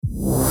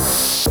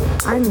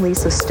I'm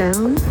Lisa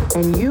Stone,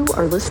 and you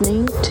are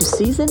listening to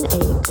Season 8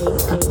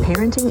 of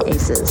Parenting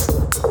Aces.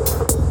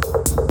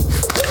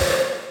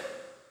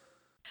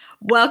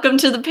 Welcome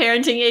to the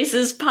Parenting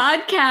Aces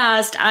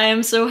podcast. I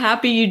am so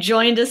happy you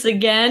joined us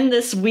again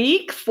this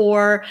week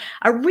for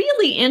a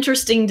really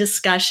interesting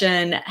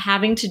discussion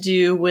having to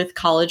do with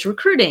college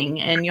recruiting.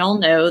 And y'all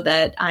know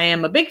that I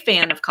am a big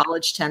fan of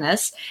college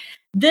tennis.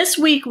 This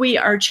week, we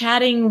are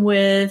chatting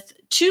with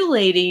two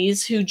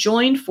ladies who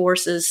joined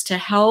forces to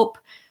help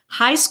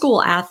high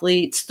school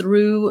athletes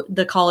through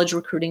the college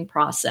recruiting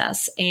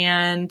process.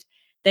 And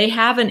they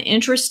have an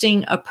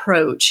interesting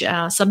approach,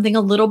 something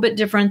a little bit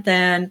different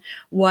than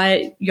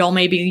what y'all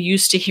may be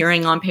used to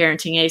hearing on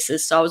Parenting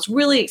Aces. So I was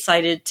really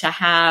excited to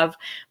have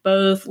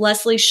both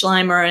Leslie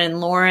Schleimer and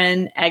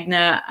Lauren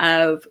Egna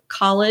of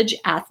College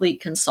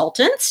Athlete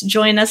Consultants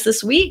join us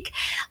this week.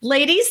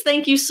 Ladies,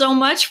 thank you so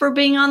much for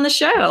being on the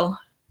show.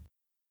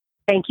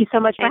 Thank you so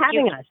much for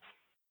having us.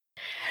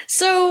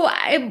 So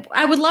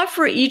I would love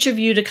for each of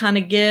you to kind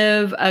of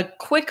give a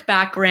quick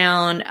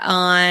background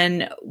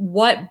on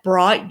what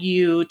brought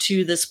you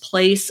to this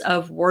place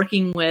of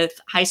working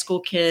with high school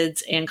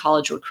kids and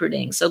college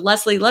recruiting. So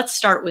Leslie, let's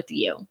start with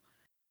you.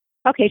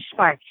 Okay,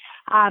 sure.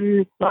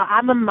 Well,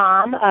 I'm a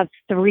mom of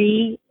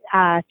three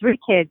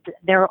kids.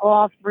 They're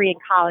all three in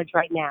college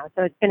right now.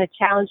 So it's been a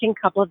challenging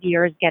couple of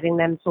years getting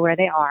them to where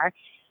they are,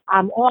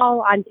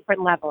 all on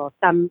different levels.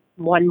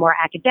 One more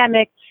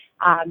academic,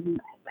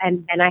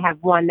 and then I have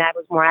one that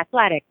was more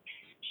athletic.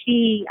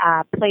 She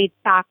played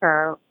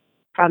soccer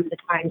from the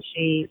time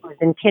she was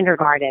in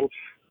kindergarten.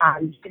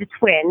 She's a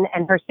twin,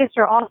 and her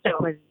sister also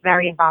was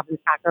very involved in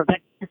soccer, but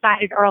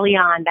decided early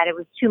on that it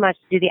was too much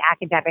to do the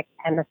academics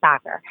and the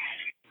soccer.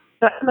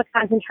 So Emma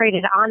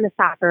concentrated on the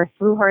soccer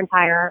through her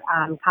entire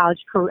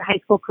high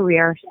school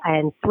career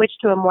and switched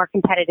to a more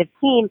competitive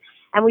team.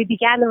 And we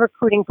began the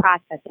recruiting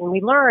process, and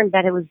we learned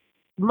that it was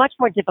much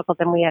more difficult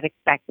than we had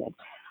expected.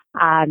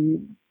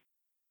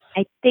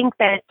 I think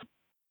that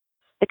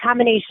the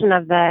combination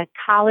of the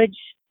college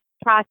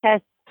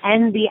process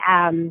and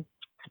the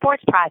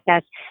sports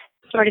process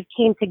sort of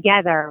came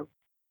together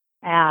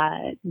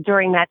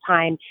during that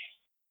time.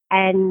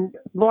 And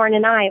Lauren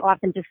and I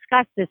often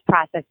discussed this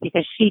process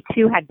because she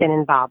too had been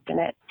involved in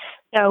it.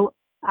 So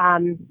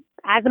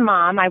as a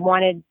mom, I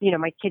wanted,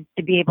 my kids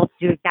to be able to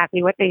do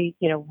exactly what they,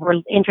 were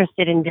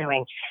interested in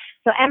doing.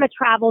 So Emma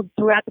traveled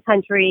throughout the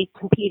country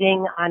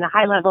competing on a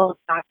high level of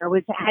soccer,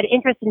 had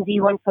interest in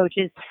D1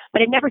 coaches,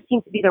 but it never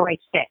seemed to be the right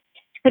fit.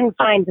 She couldn't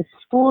find the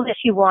school that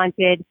she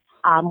wanted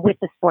with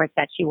the sports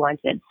that she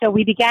wanted. So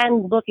we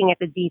began looking at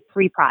the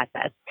D3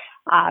 process,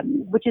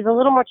 which is a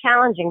little more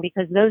challenging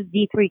because those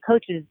D3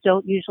 coaches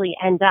don't usually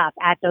end up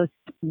at those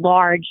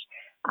large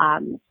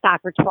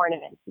soccer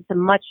tournaments.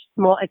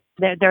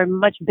 There are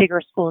much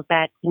bigger schools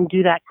that can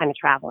do that kind of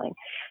traveling.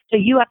 So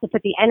you have to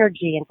put the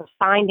energy into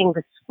finding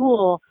the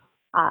school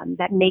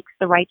that makes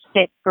the right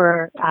fit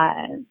for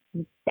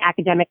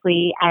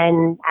academically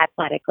and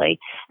athletically.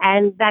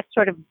 And that's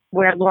sort of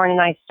where Lauren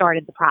and I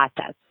started the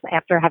process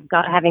after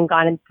having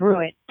gone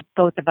through it,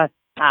 both of us,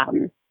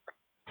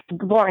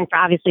 Lauren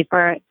obviously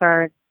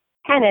for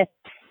tennis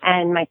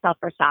and myself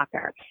for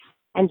soccer.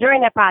 And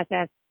during that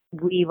process,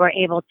 we were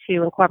able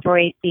to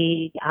incorporate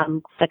the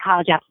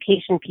college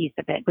application piece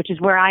of it, which is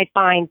where I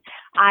find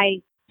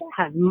I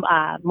have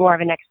more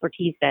of an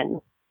expertise in.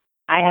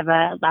 I have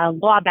a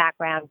law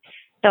background,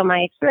 so my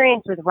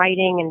experience with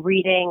writing and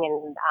reading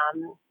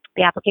and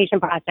the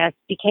application process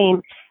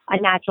became a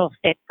natural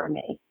fit for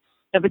me.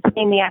 So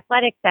between the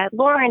athletics that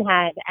Lauren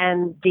had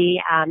and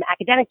the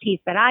academic piece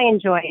that I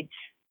enjoyed,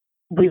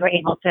 we were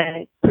able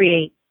to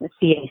create the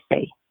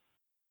CAC.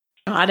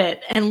 Got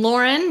it. And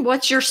Lauren,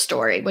 what's your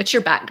story? What's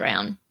your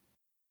background?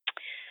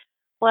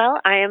 Well,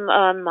 I am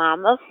a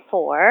mom of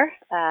four.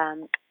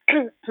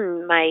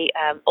 My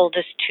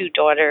oldest two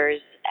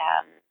daughters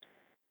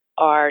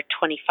are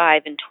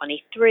 25 and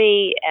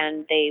 23,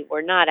 and they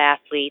were not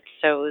athletes,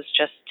 so it was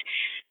just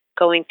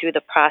going through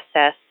the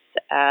process,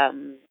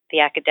 the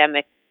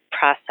academic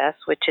process,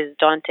 which is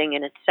daunting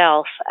in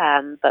itself.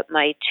 But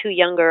my two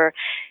younger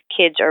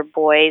kids are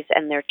boys,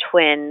 and they're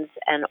twins,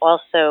 and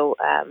also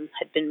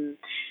had been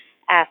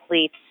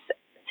athletes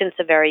since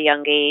a very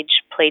young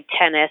age, played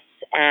tennis,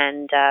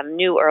 and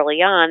knew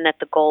early on that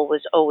the goal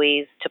was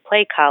always to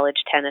play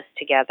college tennis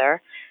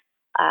together.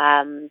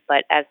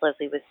 But as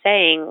Leslie was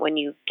saying, when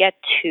you get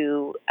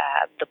to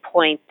the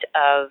point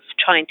of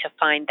trying to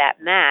find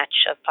that match,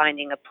 of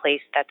finding a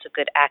place that's a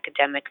good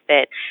academic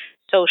fit,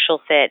 social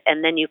fit,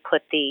 and then you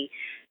put the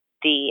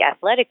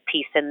athletic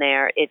piece in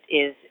there, it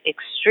is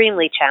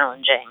extremely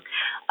challenging.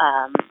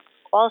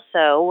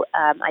 Also,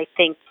 I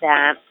think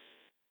that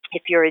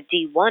if you're a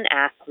D1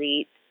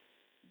 athlete,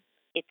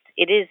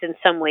 it is in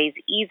some ways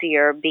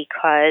easier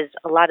because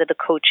a lot of the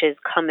coaches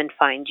come and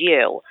find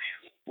you.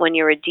 When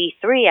you're a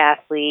D3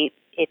 athlete,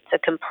 it's a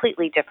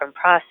completely different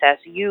process.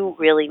 You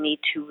really need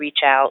to reach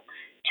out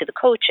to the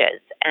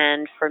coaches.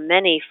 And for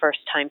many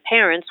first-time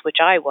parents, which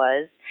I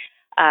was,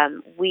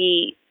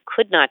 we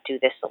could not do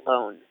this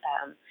alone.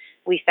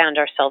 we found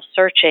ourselves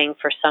searching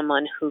for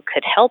someone who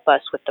could help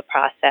us with the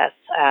process,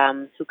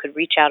 who could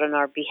reach out on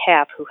our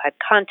behalf, who had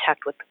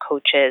contact with the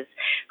coaches,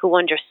 who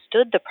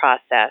understood the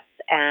process.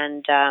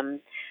 And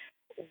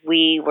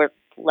we were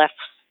left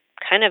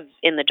kind of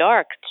in the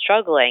dark,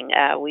 struggling.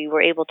 We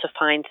were able to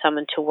find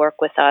someone to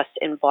work with us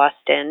in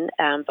Boston,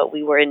 but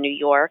we were in New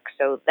York,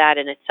 so that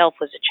in itself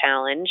was a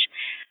challenge.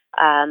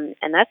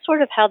 And that's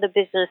sort of how the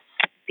business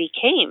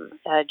became,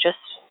 just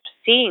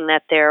seeing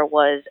that there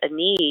was a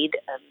need,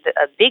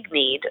 a big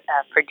need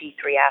for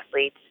D3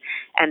 athletes,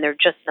 and there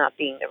just not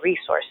being the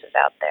resources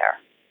out there.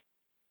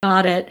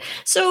 Got it.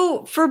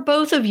 So for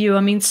both of you,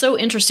 I mean, so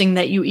interesting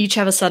that you each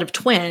have a set of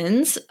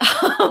twins,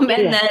 and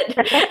that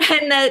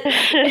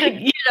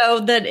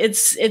that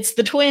it's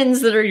the twins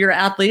that are your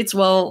athletes.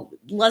 Well,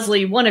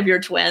 Leslie, one of your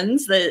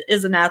twins that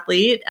is an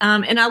athlete,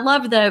 and I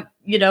love that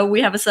we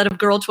have a set of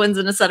girl twins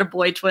and a set of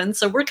boy twins.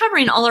 So we're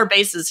covering all our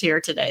bases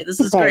here today. This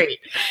is great.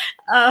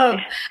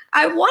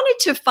 I wanted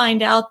to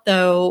find out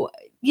though,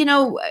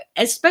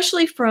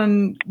 especially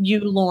from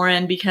you,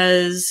 Lauren,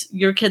 because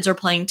your kids are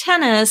playing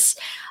tennis.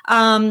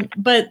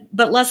 But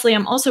Leslie,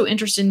 I'm also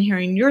interested in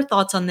hearing your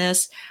thoughts on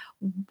this.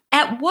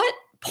 At what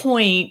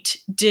point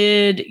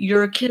did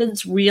your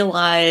kids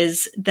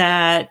realize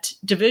that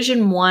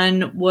Division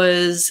I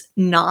was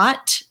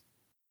not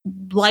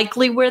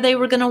likely where they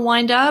were going to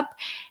wind up?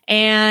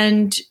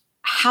 And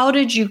how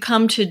did you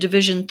come to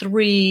Division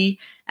III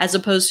as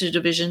opposed to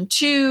Division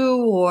II,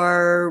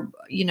 or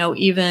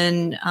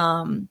even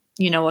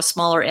a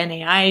smaller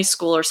NAI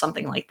school or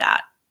something like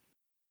that?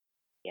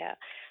 Yeah.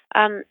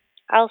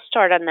 I'll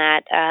start on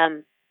that.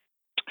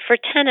 For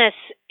tennis,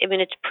 I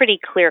mean, it's pretty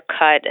clear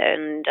cut,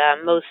 and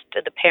most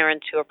of the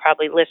parents who are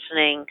probably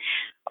listening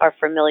are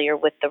familiar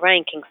with the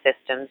ranking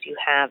systems. You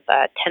have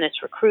tennis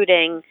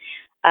recruiting,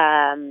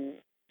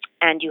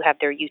 and you have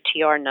their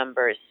UTR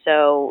numbers.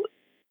 So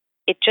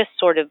it just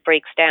sort of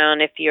breaks down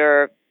if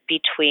you're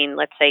between,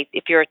 let's say,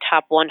 if you're a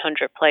top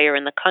 100 player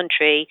in the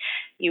country,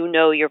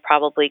 you're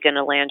probably going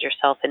to land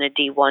yourself in a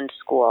D1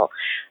 school.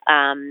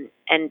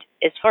 And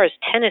as far as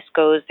tennis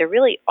goes, there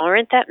really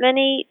aren't that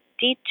many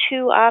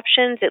D2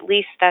 options. At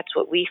least that's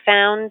what we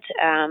found,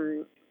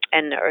 and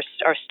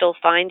are still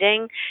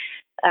finding.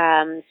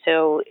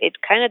 So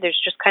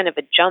there's just kind of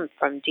a jump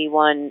from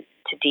D1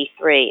 to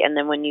D3, and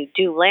then when you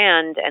do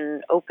land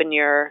and open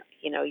your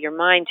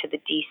mind to the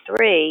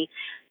D3,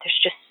 there's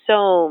just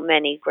so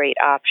many great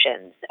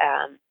options.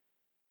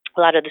 A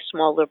lot of the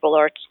small liberal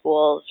arts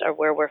schools are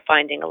where we're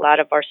finding a lot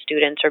of our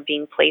students are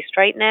being placed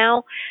right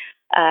now.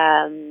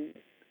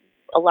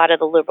 A lot of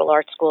the liberal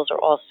arts schools are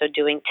also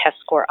doing test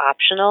score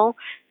optional,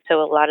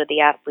 so a lot of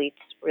the athletes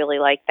really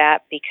like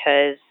that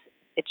because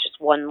it's just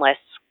one less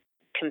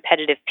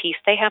competitive piece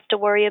they have to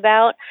worry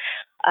about.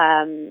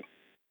 I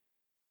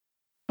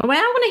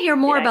want to hear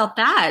more about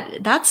that.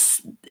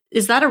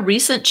 Is that a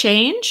recent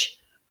change?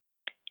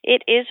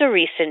 It is a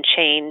recent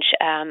change.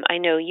 I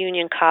know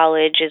Union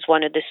College is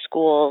one of the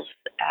schools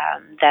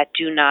that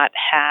do not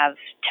have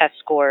test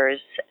scores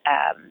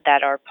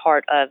that are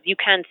part of. You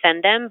can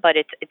send them, but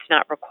it's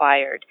not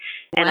required.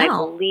 And wow. I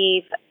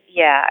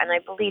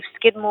believe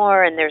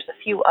Skidmore, and there's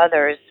a few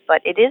others,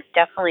 but it is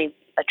definitely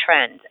a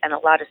trend, and a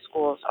lot of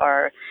schools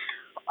are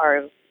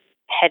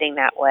heading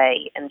that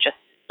way and just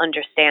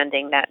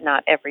understanding that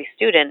not every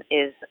student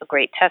is a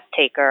great test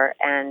taker,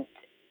 and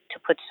to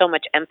put so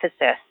much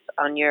emphasis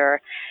on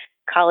your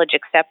college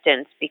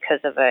acceptance because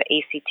of a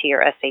ACT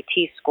or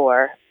SAT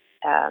score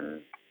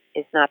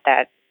is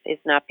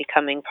not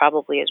becoming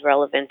probably as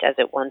relevant as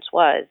it once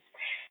was.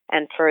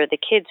 And for the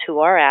kids who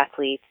are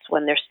athletes,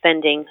 when they're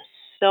spending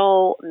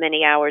so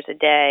many hours a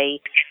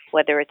day,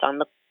 whether it's on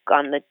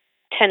the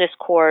tennis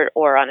court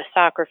or on a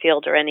soccer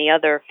field or any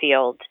other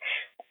field,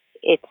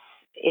 it's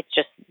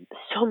just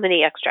so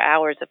many extra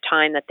hours of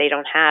time that they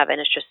don't have, and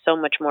it's just so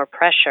much more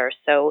pressure.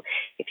 So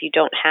if you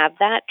don't have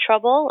that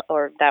trouble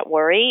or that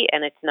worry,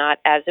 and it's not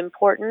as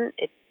important,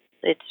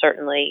 it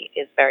certainly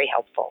is very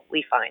helpful,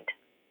 we find.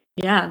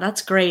 Yeah,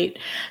 that's great.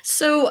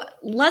 So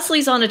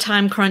Leslie's on a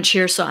time crunch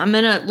here, so I'm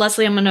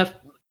gonna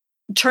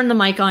turn the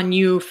mic on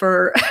you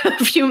for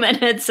a few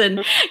minutes, and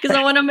because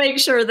I want to make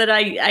sure that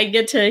I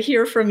get to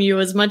hear from you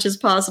as much as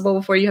possible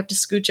before you have to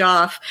scooch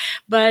off.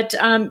 But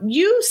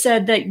you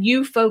said that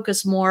you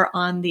focus more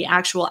on the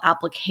actual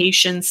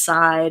application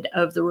side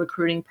of the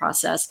recruiting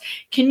process.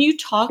 Can you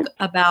talk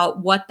about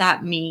what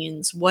that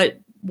means? What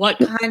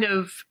kind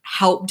of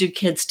help do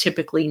kids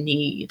typically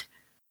need?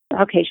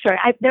 Okay, sure.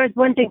 There's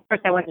one thing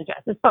first I want to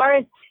address. As far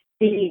as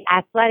the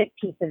athletic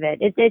piece of it,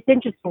 it's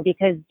interesting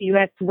because you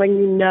have to, when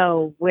you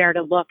know where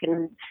to look,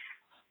 and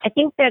I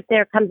think that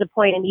there comes a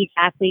point in each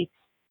athlete's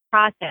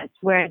process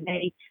where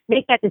they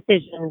make that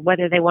decision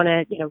whether they want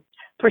to,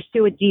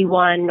 pursue a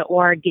D1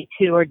 or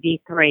D2 or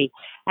D3.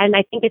 And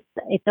I think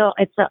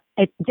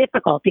it's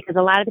difficult because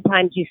a lot of the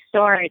times you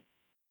start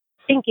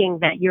thinking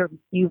that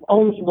you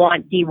only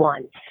want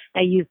D1,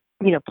 that you've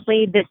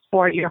played this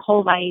sport your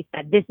whole life,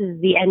 that this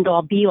is the end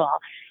all be all.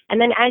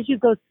 And then as you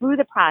go through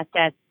the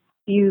process,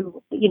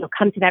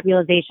 come to that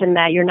realization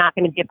that you're not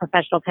going to be a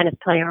professional tennis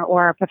player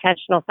or a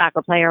professional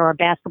soccer player or a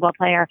basketball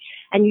player,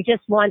 and you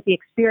just want the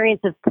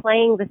experience of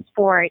playing the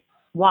sport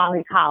while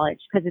in college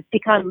because it's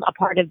become a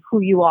part of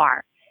who you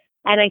are.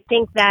 And I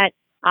think that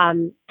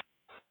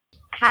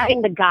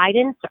having the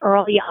guidance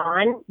early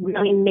on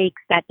really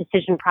makes that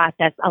decision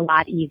process a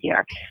lot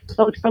easier.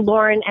 Both for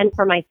Lauren and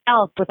for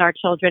myself with our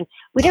children,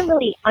 we didn't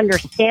really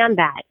understand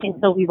that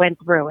until we went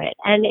through it.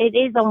 And it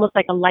is almost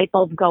like a light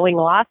bulb going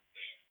off.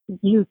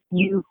 You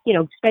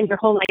spend your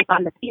whole life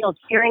on the field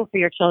cheering for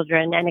your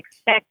children and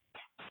expect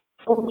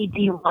only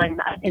D1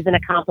 is an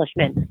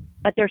accomplishment.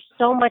 But there's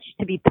so much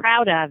to be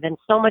proud of and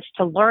so much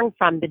to learn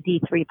from the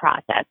D3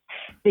 process.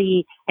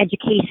 The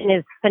education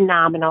is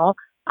phenomenal.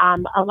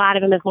 A lot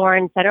of them, as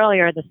Lauren said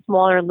earlier, the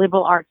smaller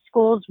liberal arts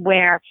schools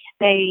where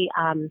they,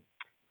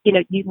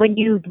 when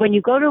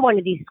you go to one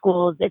of these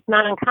schools, it's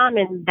not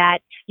uncommon that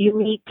you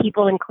meet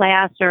people in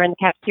class or in the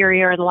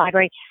cafeteria or the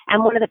library,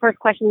 and one of the first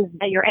questions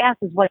that you're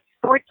asked is, what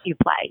sports do you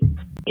play?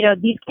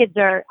 These kids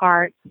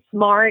are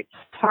smart,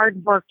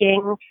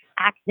 hardworking,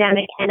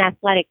 academic, and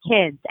athletic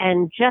kids,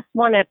 and just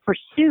want to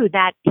pursue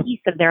that piece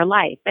of their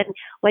life. And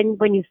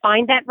when you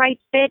find that right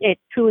fit, it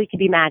truly can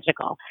be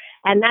magical.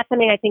 And that's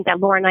something I think that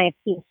Laura and I have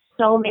seen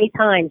so many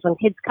times when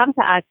kids come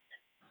to us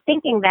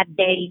thinking that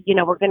they,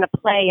 were going to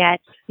play at,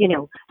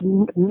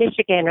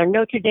 Michigan or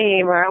Notre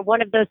Dame or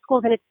one of those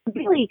schools. And it's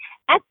really,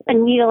 that's a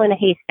needle in a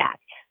haystack.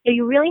 So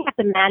you really have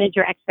to manage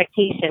your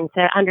expectations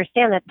to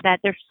understand that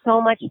there's so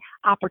much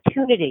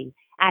opportunity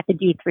at the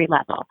D3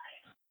 level.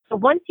 So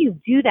once you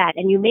do that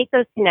and you make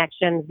those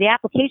connections, the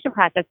application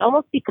process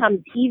almost becomes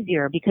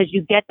easier because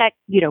you get that,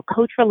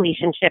 coach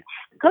relationship.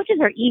 Coaches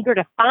are eager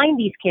to find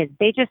these kids.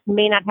 They just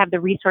may not have the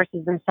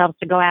resources themselves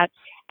to go out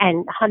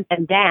and hunt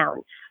them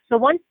down. So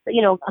once,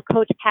 a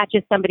coach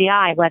catches somebody's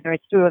eye, whether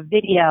it's through a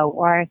video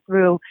or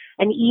through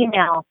an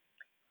email,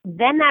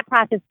 then that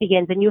process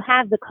begins and you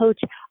have the coach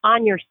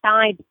on your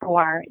side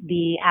for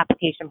the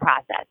application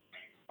process.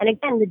 And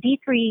again, the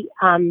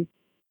D3,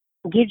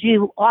 gives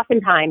you,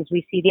 oftentimes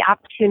we see the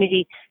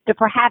opportunity to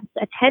perhaps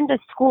attend a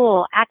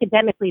school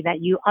academically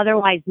that you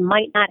otherwise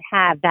might not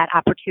have that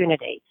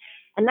opportunity.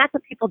 And that's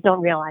what people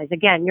don't realize.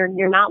 Again,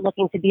 you're not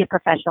looking to be a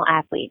professional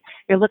athlete.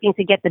 You're looking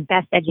to get the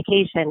best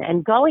education.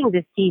 And going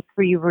this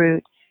D3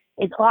 route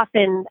is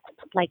often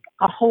like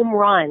a home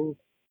run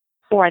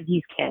for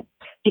these kids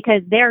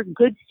because they're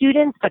good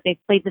students, but they've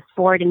played the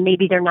sport and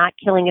maybe they're not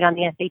killing it on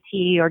the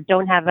SAT or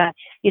don't have a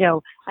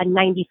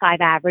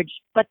 95 average,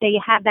 but they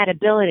have that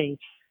ability.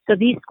 So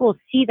these schools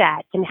see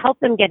that and help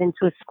them get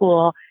into a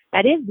school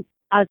that is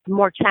a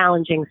more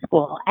challenging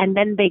school. And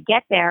then they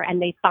get there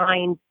and they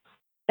find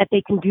that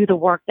they can do the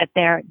work that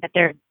they're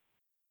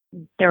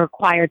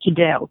required to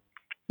do.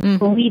 Mm-hmm.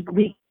 So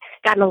we've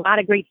gotten a lot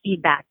of great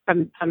feedback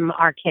from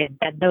our kids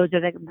that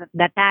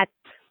that's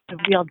the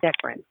real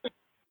difference.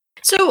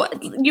 So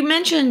you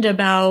mentioned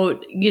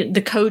about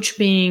the coach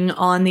being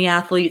on the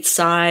athlete's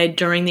side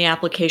during the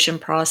application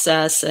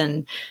process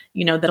and,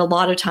 that a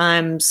lot of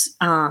times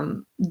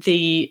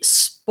the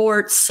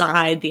sports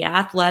side, the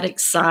athletic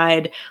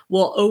side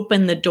will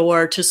open the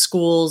door to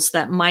schools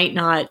that might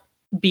not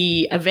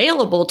be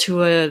available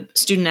to a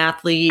student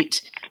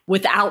athlete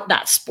without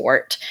that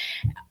sport.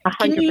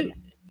 100%.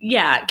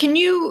 Can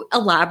you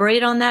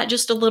elaborate on that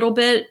just a little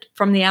bit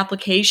from the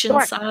application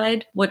Sure.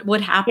 side?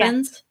 What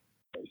happens? Yeah.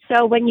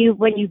 So when you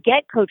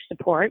get coach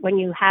support, when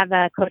you have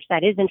a coach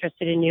that is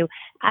interested in you,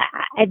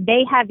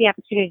 they have the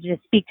opportunity to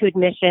speak to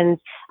admissions.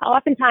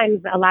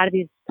 Oftentimes, a lot of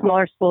these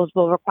smaller schools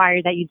will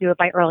require that you do it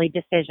by early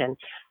decision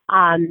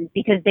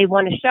because they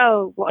want to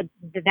show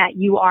that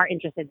you are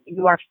interested,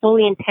 you are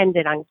fully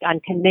intended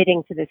on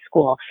committing to this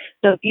school.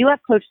 So if you have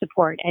coach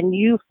support and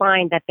you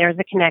find that there's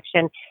a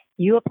connection,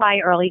 you apply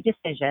early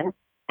decision.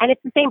 And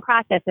it's the same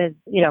process as,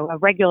 a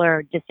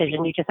regular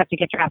decision. You just have to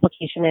get your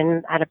application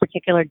in at a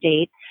particular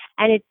date.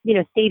 And it,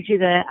 saves you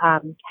the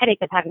headache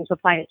of having to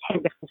apply to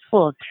 10 different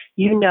schools.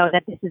 You know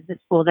that this is the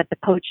school that the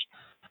coach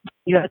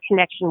you have a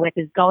connection with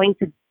is going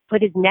to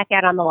put his neck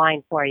out on the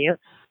line for you.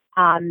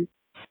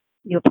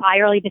 You apply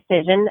early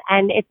decision,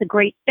 and it's a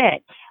great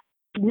fit.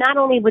 Not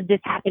only would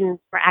this happen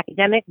for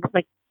academic, but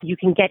like you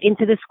can get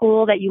into the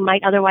school that you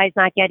might otherwise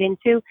not get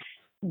into.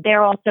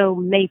 There also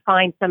may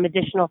find some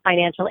additional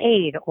financial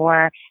aid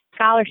or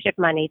scholarship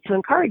money to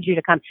encourage you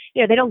to come.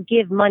 They don't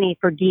give money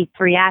for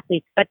D3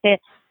 athletes, but the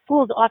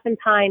schools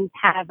oftentimes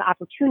have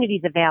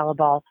opportunities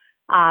available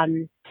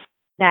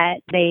that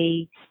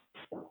they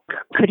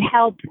could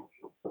help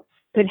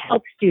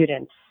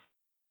students.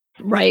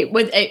 Right.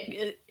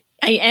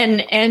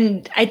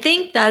 And I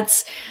think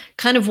that's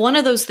kind of one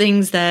of those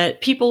things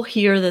that people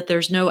hear that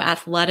there's no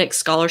athletic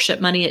scholarship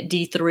money at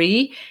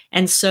D3.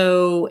 And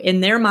so in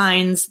their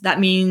minds, that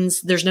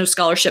means there's no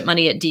scholarship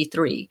money at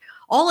D3.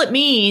 All it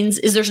means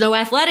is there's no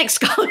athletic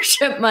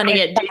scholarship money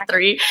at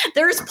D3.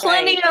 There's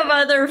plenty of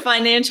other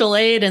financial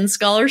aid and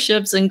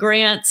scholarships and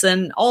grants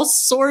and all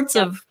sorts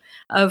of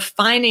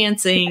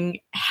financing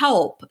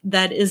help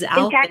that is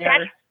out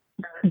there.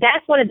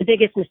 that's one of the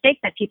biggest mistakes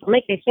that people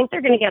make. They think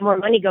they're going to get more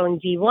money going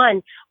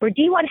D1, where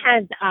D1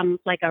 has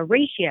like a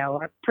ratio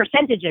or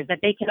percentages that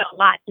they can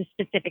allot to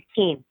specific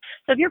teams.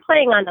 So if you're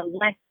playing on a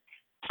less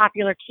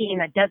popular team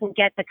that doesn't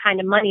get the kind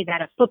of money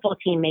that a football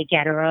team may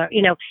get, or,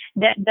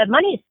 the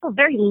money is still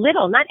very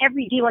little. Not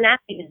every D1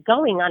 athlete is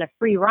going on a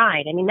free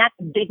ride. I mean, that's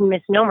a big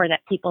misnomer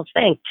that people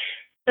think.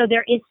 So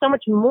there is so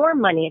much more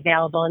money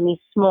available in these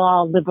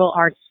small liberal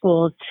arts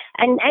schools,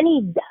 and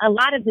a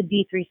lot of the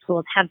D3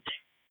 schools have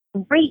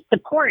great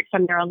support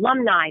from their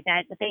alumni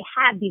that they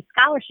have these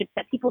scholarships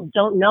that people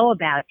don't know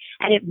about,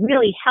 and it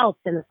really helps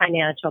in the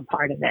financial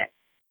part of it.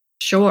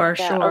 Sure.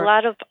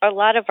 A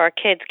lot of our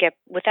kids get,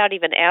 without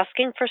even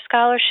asking for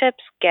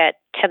scholarships, get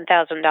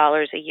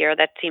 $10,000 a year.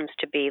 That seems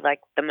to be like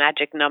the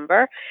magic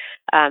number.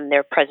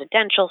 They're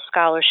presidential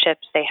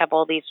scholarships. They have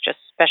all these just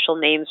special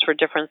names for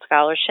different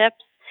scholarships.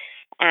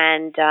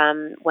 And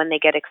when they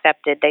get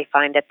accepted, they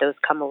find that those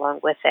come along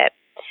with it.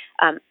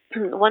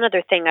 One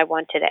other thing I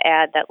wanted to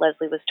add that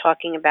Leslie was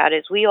talking about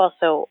is we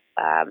also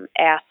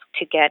ask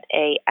to get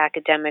a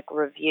academic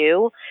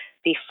review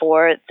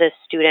before the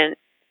student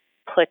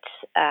puts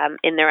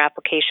in their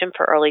application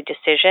for early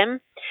decision.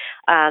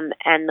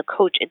 And the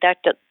coach, that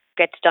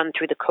gets done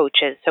through the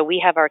coaches. So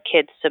we have our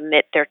kids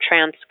submit their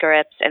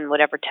transcripts and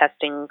whatever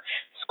testing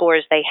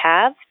scores they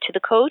have to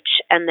the coach,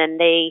 and then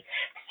they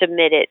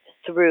submit it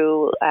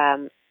through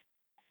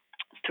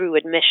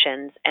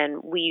admissions,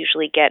 and we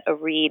usually get a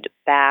read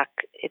back.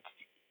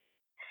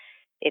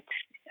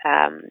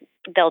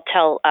 They'll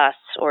tell us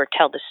or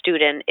tell the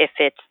student if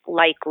it's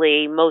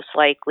likely, most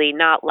likely,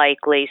 not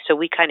likely, so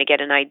we kind of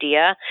get an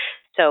idea.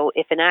 So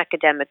if an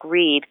academic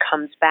read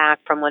comes back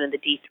from one of the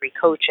D3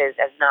 coaches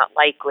as not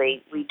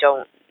likely, we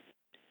don't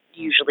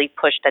usually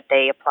push that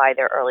they apply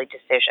their early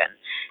decision.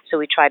 So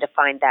we try to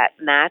find that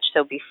match.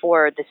 So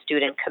before the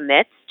student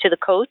commits to the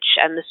coach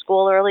and the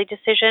school early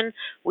decision,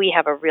 we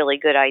have a really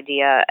good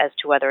idea as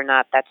to whether or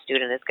not that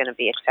student is going to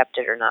be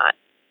accepted or not.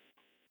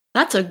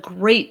 That's a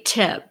great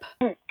tip,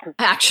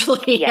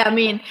 actually. Yeah. I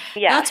mean,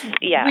 that's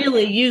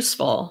really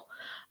useful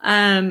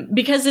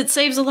because it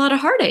saves a lot of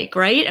heartache,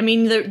 right? I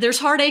mean, there's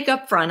heartache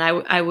up front,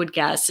 I would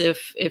guess,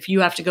 if you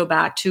have to go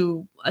back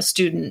to a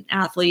student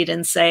athlete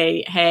and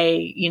say,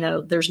 hey,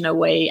 there's no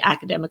way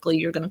academically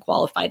you're going to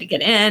qualify to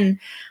get in.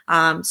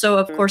 So,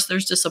 of course,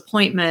 there's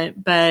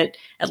disappointment, but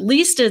at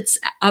least it's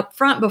up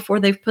front before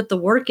they've put the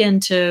work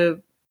in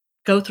to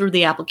go through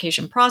the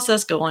application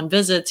process, go on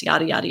visits,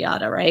 yada, yada,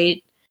 yada,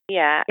 right?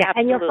 Yeah,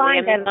 and you'll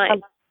find that.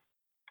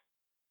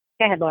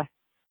 Go ahead, Laura.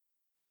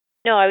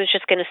 No, I was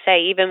just going to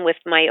say, even with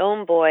my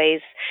own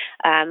boys,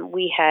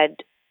 we had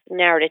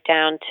narrowed it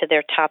down to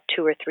their top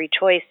 2 or 3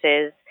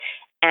 choices,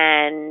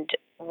 and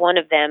one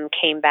of them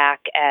came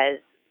back as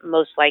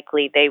most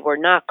likely they were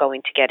not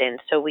going to get in.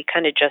 So we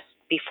kind of just,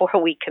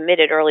 before we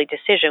committed early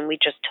decision, we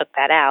just took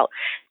that out.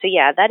 So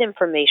yeah, that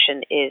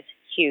information is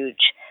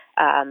huge.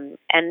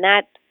 And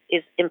that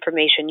is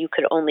information you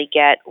could only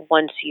get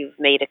once you've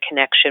made a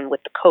connection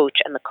with the coach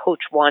and the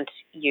coach wants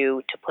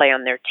you to play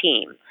on their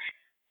team.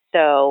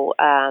 So,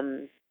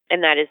 and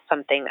that is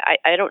something,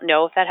 I don't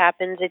know if that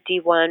happens at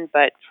D1,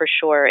 but for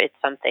sure it's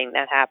something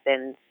that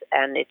happens,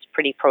 and it's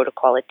pretty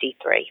protocol at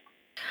D3.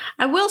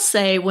 I will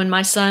say, when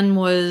my son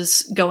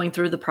was going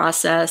through the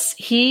process,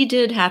 he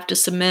did have to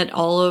submit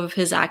all of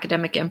his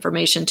academic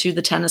information to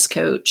the tennis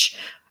coach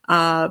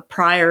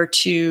prior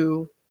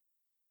to,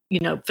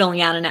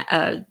 filling out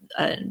a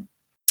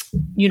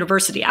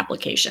university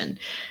application.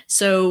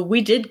 So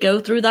we did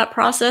go through that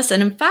process.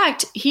 And in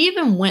fact, he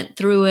even went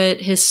through it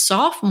his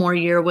sophomore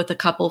year with a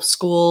couple of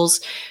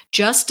schools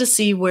just to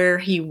see where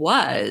he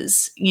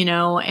was,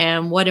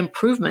 and what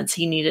improvements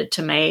he needed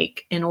to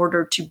make in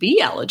order to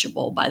be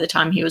eligible by the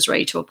time he was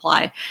ready to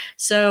apply.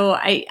 So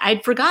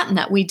I'd forgotten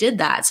that we did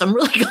that. So I'm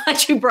really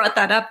glad you brought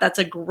that up. That's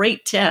a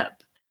great tip.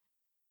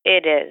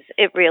 It is.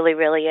 It really,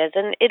 really is.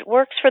 And it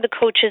works for the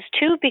coaches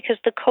too, because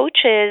the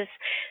coaches,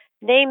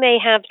 they may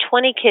have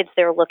 20 kids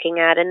they're looking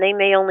at, and they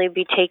may only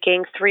be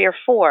taking 3 or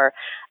 4.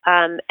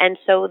 And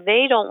so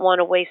they don't want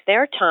to waste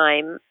their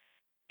time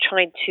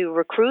trying to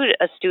recruit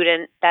a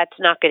student that's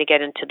not going to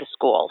get into the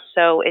school.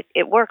 So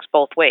it works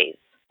both ways.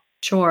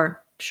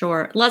 Sure.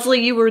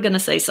 Leslie, you were going to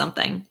say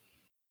something.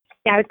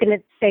 Yeah, I was going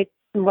to say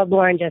what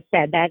Lauren just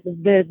said, that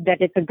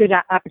it's a good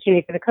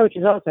opportunity for the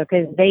coaches also,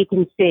 because they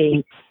can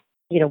see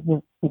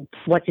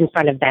what's in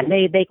front of them.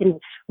 They can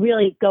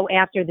really go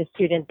after the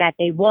student that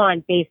they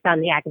want based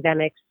on the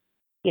academics,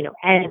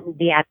 and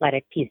the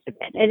athletic piece of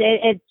it.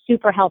 It's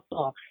super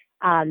helpful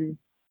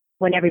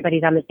when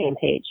everybody's on the same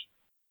page.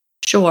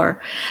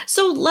 Sure.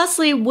 So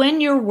Leslie, when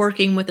you're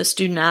working with a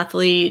student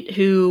athlete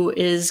who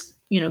is,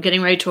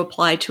 getting ready to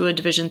apply to a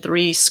Division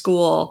III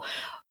school,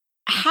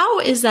 how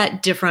is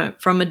that different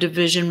from a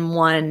Division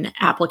I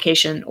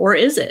application, or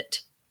is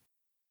it?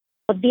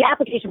 The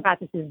application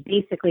process is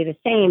basically the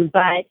same,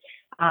 but,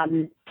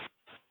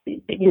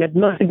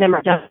 most of them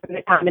are done from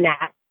the Common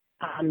App,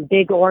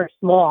 big or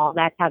small.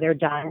 That's how they're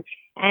done.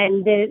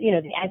 And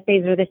the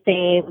essays are the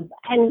same.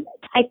 And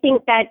I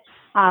think that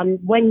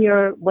when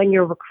you're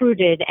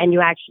recruited and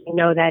you actually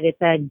know that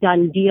it's a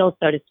done deal,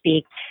 so to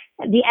speak,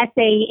 the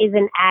essay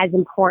isn't as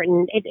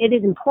important. It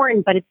is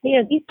important, but it's,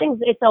 these things,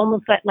 it's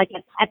almost like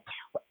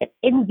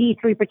in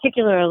D3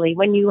 particularly,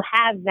 when you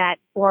have that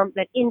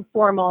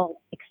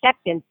informal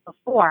acceptance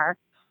before,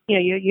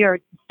 you're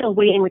still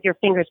waiting with your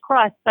fingers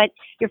crossed, but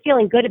you're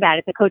feeling good about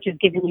it. The coach has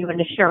given you an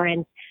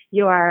assurance.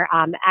 Your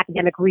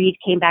academic read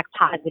came back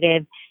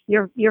positive.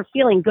 You're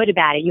feeling good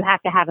about it. You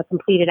have to have a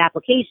completed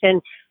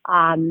application.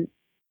 But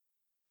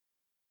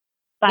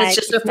it's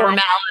just a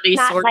formality,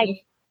 sort of.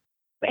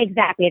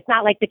 Exactly. It's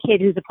not like the kid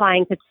who's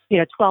applying to,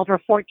 12 or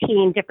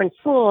 14 different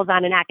schools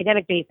on an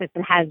academic basis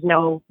and has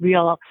no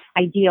real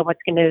idea what's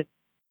going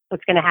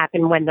to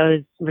happen when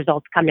those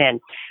results come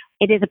in.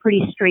 It is a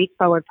pretty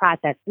straightforward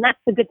process. And that's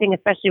the good thing,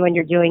 especially when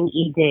you're doing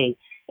ED.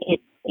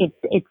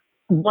 It's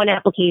one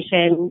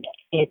application.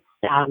 It's,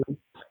 I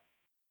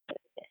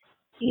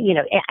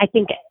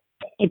think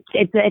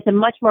it's a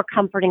much more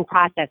comforting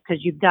process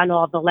because you've done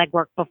all the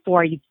legwork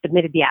before you've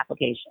submitted the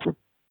application.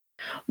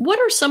 What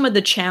are some of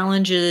the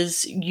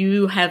challenges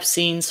you have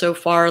seen so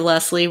far,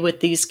 Leslie, with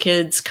these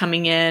kids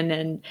coming in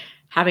and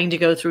having to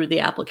go through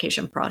the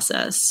application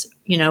process?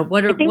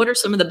 What are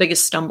some of the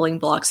biggest stumbling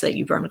blocks that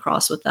you've run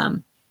across with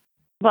them?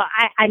 Well,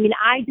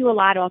 I do a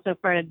lot also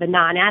for the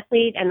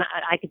non-athlete, and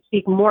I could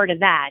speak more to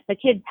that. The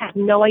kids have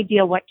no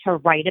idea what to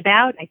write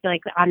about. I feel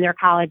like on their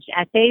college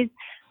essays,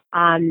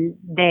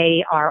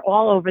 they are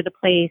all over the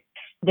place.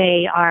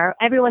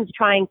 Everyone's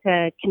trying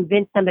to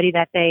convince somebody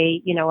that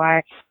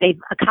they've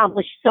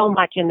accomplished so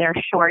much in their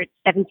short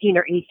 17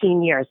 or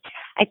 18 years.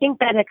 I think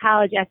that a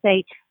college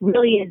essay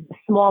really is a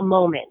small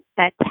moment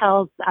that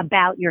tells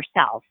about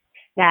yourself,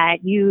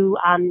 that you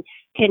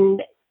can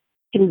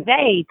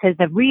convey to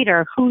the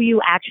reader who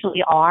you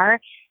actually are,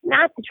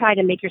 not to try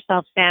to make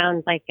yourself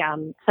sound like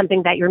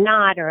something that you're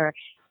not.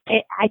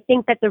 I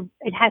think that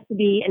it has to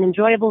be an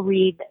enjoyable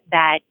read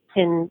that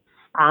can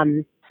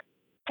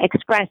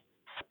express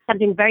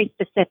something very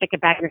specific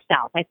about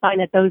yourself. I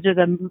find that those are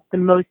the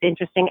most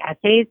interesting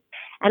essays.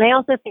 And I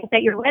also think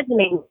that your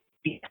resume needs to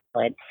be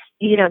solid.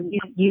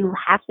 You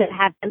have to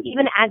have them,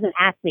 even as an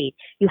athlete,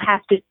 you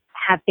have to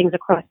have things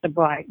across the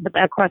board.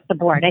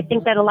 I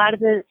think that a lot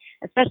of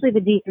especially the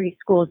D3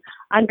 schools,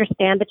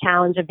 understand the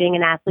challenge of being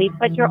an athlete,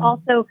 but you're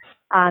also,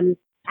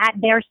 at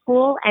their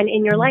school and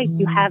in your life,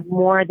 you have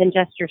more than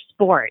just your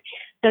sport.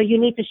 So you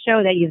need to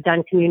show that you've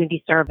done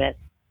community service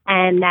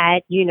and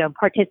that,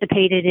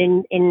 participated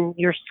in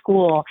your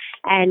school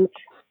and,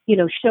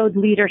 showed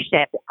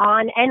leadership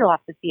on and off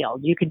the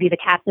field. You could be the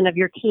captain of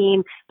your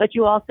team, but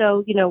you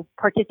also,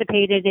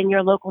 participated in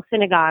your local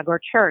synagogue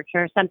or church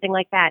or something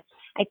like that.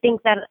 I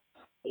think that,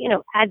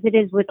 as it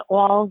is with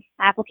all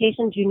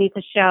applications, you need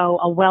to show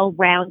a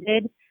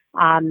well-rounded,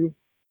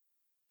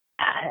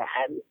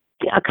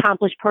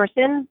 accomplished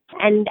person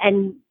and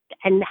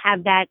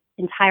have that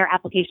entire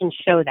application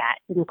show that,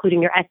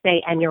 including your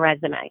essay and your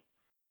resume.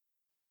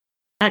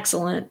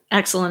 Excellent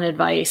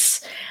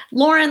advice.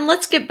 Lauren,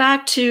 let's get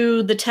back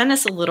to the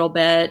tennis a little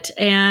bit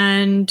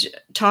and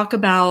talk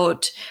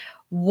about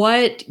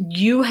what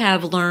you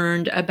have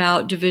learned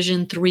about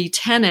Division III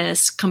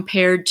tennis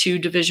compared to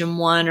Division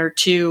I or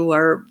II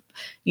or,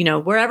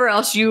 wherever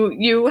else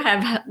you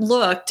have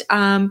looked.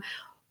 Why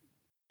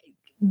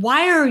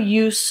are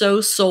you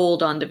so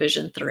sold on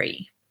Division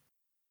III?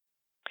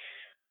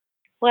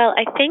 Well,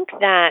 I think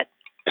that,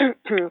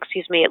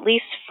 excuse me, at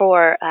least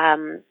for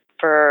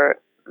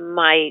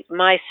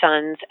my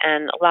sons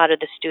and a lot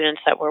of the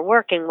students that we're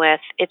working with,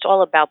 it's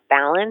all about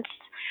balance.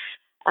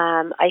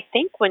 I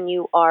think when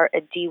you are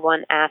a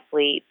D1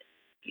 athlete,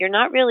 you're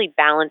not really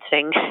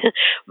balancing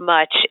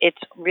much.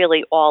 It's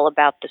really all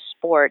about the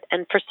sport.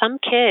 And for some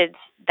kids,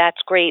 that's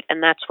great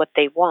and that's what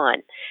they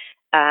want.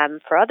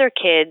 For other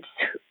kids,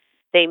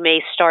 they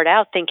may start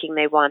out thinking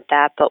they want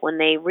that, but when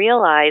they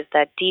realize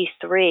that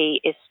D3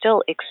 is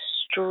still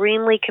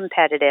extremely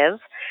competitive,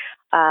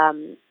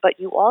 but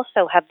you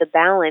also have the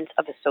balance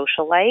of a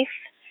social life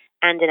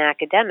and an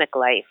academic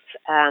life.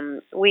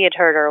 We had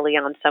heard early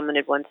on, someone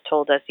had once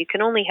told us, you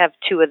can only have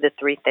two of the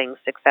three things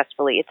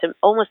successfully. It's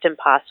almost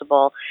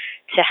impossible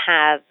to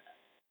have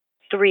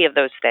three of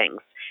those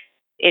things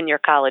in your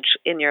college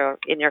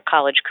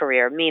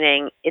career,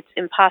 meaning it's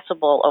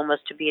impossible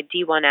almost to be a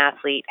D1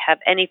 athlete, have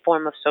any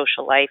form of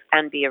social life,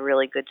 and be a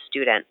really good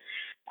student.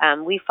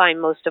 We find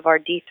most of our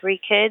D3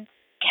 kids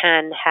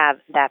can have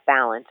that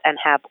balance and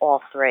have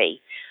all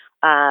three.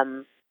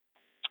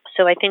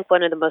 So I think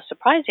one of the most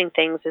surprising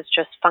things is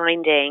just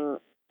finding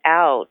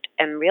out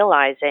and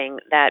realizing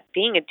that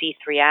being a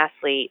D3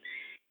 athlete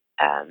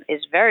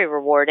is very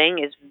rewarding,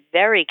 is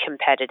very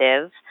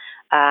competitive,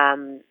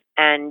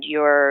 and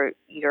you're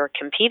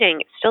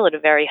competing still at a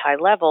very high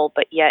level,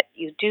 but yet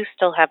you do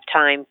still have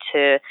time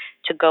to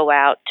go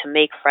out, to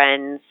make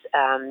friends,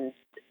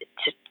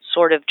 to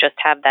sort of just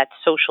have that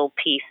social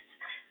piece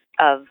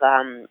of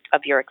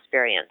your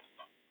experience.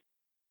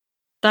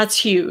 That's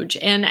huge.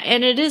 And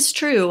it is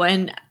true.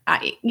 And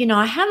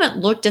I haven't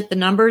looked at the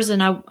numbers,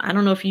 and I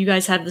don't know if you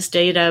guys have this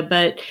data,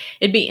 but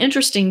it'd be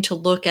interesting to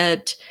look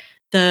at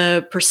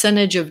the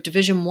percentage of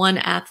Division I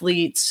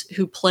athletes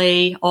who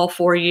play all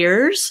 4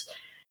 years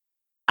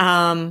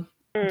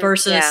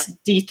versus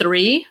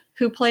D3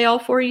 who play all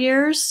 4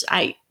 years.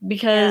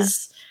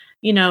 Because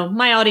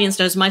my audience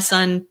knows my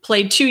son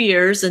played 2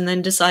 years and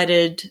then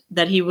decided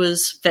that he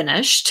was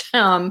finished.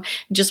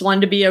 Just wanted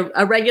to be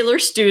a regular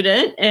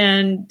student,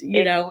 and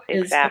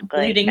is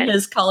completing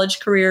his college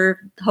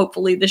career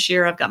hopefully this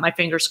year. I've got my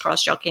fingers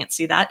crossed. Y'all can't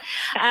see that.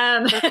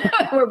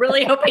 We're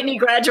really hoping he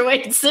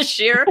graduates this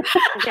year.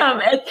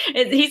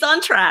 He's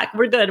on track.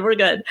 We're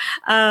good.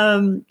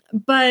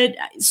 But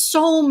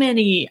so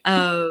many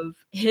of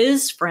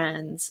his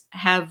friends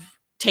have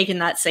taken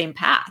that same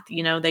path.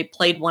 They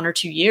played 1 or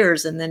 2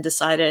 years and then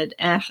decided,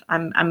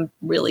 I'm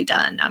really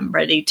done. I'm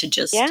ready to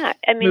just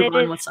move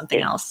on with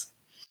something else.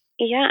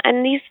 Yeah,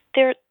 and these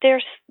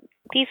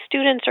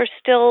students are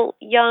still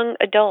young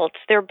adults.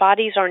 Their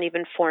bodies aren't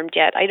even formed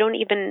yet. I don't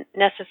even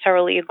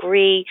necessarily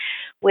agree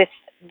with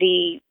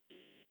the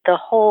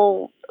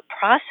whole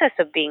process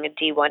of being a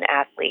D1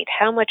 athlete.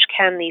 How much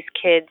can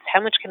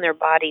their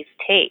bodies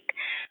take?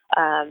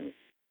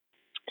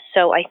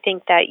 So I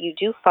think that you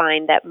do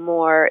find that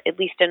more, at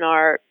least in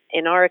our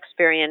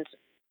experience,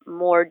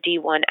 more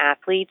D1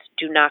 athletes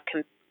do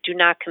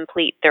not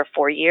complete their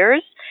 4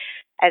 years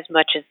as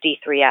much as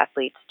D3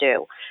 athletes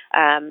do.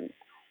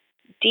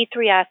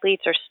 D3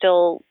 athletes are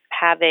still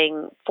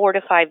having 4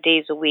 to 5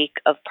 days a week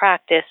of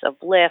practice, of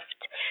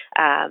lift.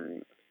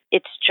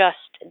 It's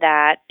just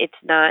that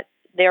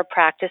their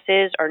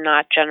practices are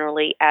not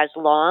generally as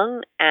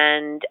long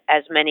and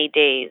as many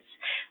days.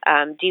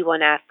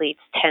 D1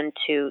 athletes tend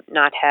to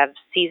not have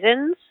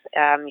seasons.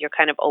 You're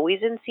kind of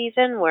always in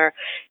season, where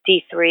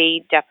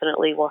D3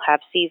 definitely will have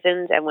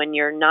seasons. And when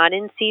you're not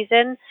in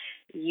season,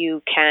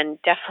 you can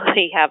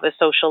definitely have a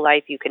social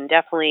life. You can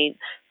definitely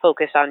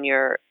focus on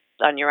your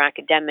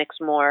academics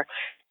more.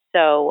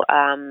 So,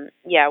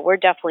 we're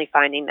definitely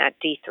finding that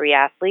D3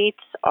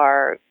 athletes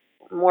are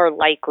more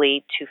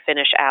likely to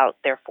finish out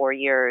their 4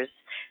 years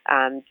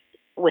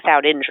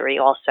without injury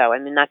also. I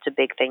mean, that's a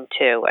big thing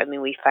too. I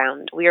mean, we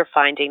are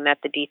finding that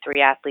the D3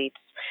 athletes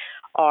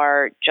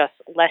are just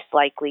less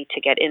likely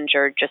to get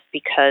injured just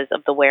because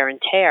of the wear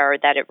and tear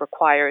that it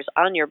requires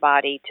on your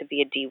body to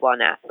be a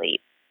D1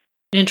 athlete.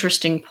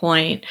 Interesting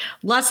point.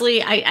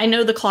 Leslie, I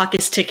know the clock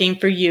is ticking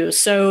for you.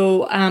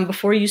 So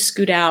before you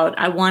scoot out,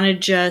 I want to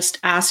just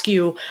ask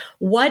you,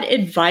 what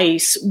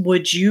advice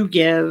would you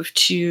give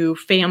to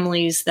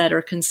families that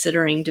are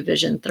considering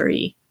Division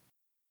III?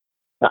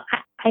 Well,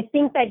 I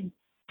think that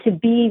to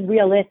be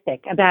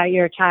realistic about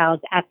your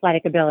child's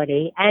athletic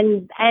ability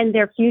and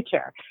their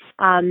future,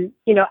 I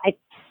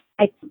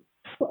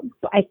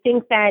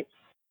think that,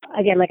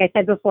 again, like I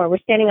said before, we're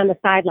standing on the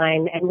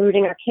sideline and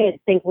rooting our kids,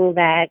 thinking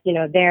that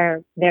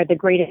they're the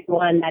greatest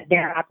one, that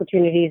their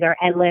opportunities are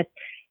endless.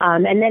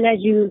 And then as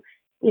you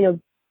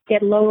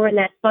get lower in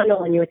that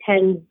funnel and you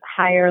attend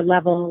higher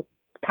level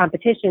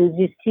competitions,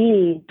 you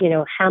see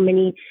how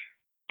many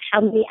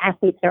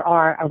athletes there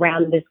are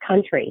around this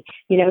country.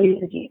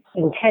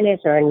 In tennis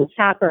or in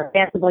soccer or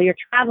basketball, you're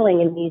traveling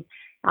in these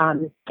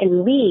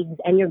in leagues,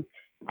 and it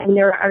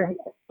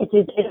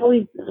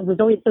was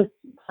always so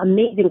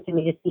amazing to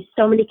me to see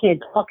so many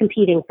kids all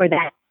competing for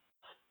that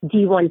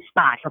D1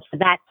 spot or for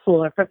that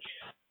school. Or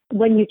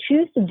when you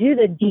choose to do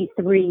the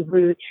D3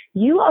 route,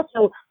 you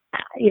also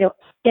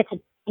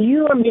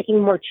you are making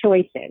more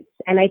choices,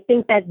 and I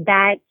think that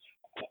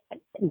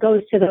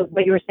goes to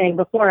what you were saying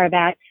before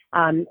about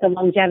the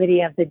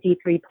longevity of the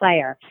D3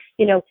 player.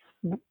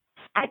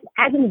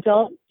 As an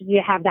adult,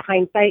 you have the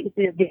hindsight,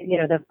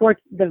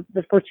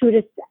 the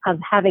fortuitous of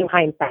having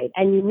hindsight,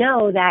 and you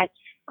know that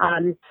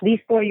these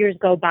 4 years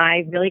go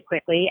by really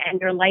quickly,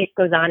 and your life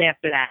goes on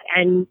after that.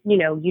 And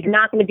you're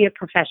not going to be a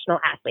professional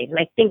athlete, and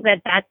I think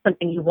that that's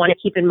something you want to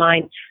keep in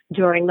mind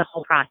during the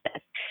whole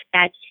process.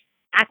 That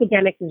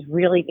academics is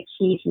really the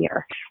key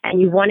here,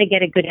 and you want to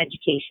get a good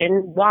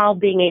education while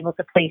being able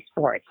to play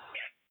sports.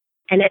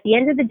 And at the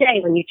end of the day,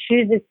 when you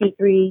choose this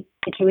D3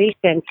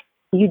 situation,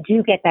 you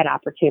do get that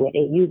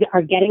opportunity. You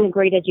are getting a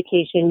great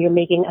education. You're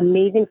making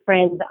amazing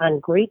friends on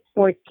great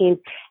sports teams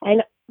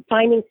and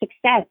finding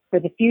success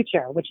for the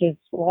future, which is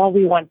all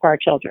we want for our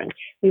children.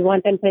 We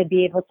want them to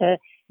be able to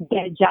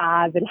get a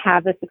job and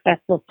have a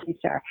successful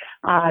future.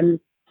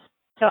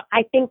 So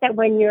I think that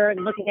when you're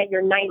looking at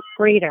your ninth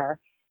grader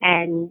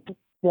and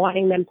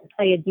wanting them to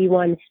play a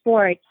D1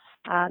 sport,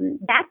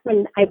 that's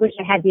when I wish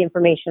I had the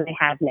information I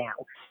have now.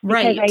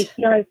 Right. Because I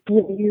feel like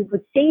you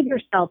would save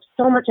yourself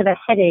so much of a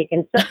headache,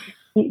 and so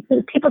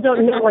people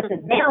don't know what's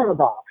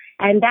available.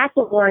 And that's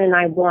what Lauren and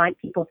I want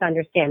people to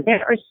understand.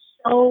 There is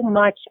so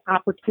much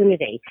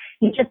opportunity.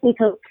 You just need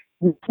to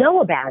know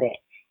about it.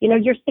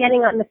 You're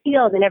standing on the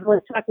field and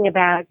everyone's talking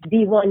about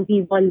D1,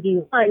 D1,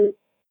 D1.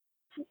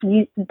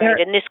 Right,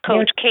 and this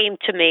coach came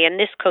to me, and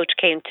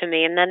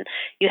then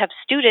you have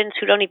students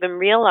who don't even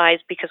realize,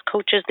 because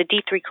the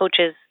D3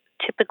 coaches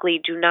typically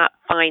do not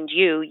find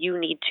you. You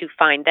need to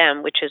find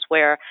them, which is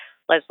where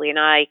Leslie and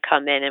I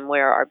come in, and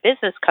where our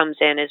business comes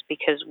in, is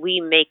because we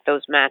make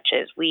those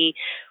matches. We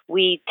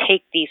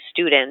take these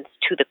students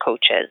to the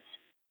coaches,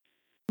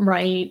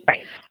 Right.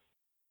 Right.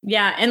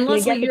 Yeah. And So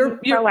Leslie, you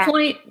get to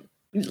be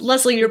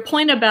Leslie, your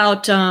point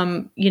about,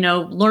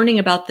 learning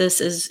about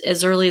this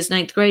as early as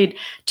ninth grade,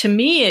 to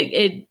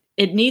me,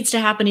 it needs to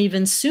happen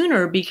even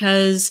sooner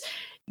because,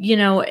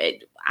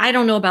 I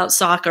don't know about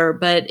soccer,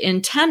 but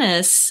in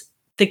tennis,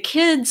 the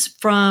kids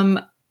from,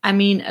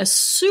 a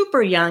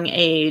super young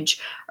age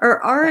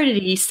are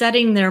already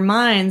setting their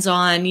minds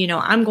on,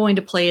 I'm going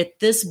to play at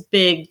this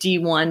big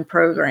D1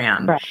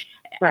 program.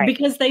 Right.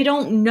 Because they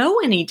don't know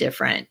any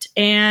different.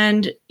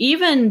 And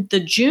even the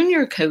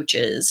junior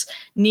coaches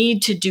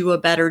need to do a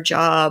better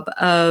job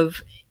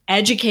of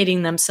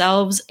educating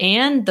themselves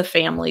and the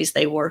families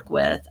they work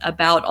with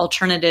about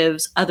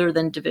alternatives other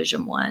than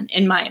Division One,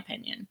 in my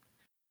opinion.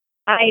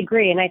 I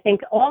agree. And I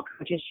think all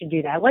coaches should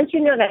do that. Once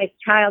you know that a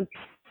child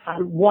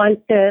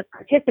wants to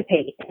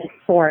participate in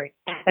sport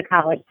at the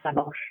college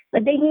level,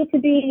 but they need to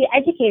be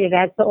educated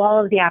as to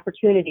all of the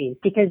opportunities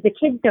because the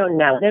kids don't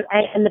know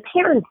and the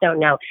parents don't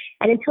know.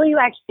 And until you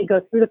actually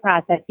go through the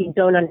process, you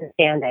don't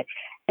understand it.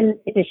 And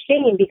it's a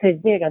shame because,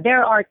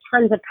 there are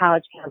tons of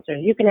college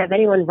counselors. You can have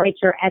anyone write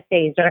your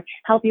essays or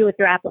help you with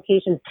your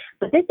applications.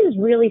 But this is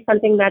really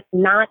something that's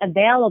not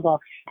available.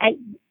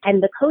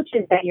 And the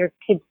coaches that your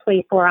kids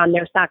play for on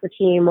their soccer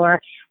team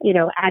or,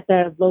 at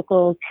the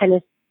local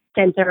tennis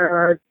center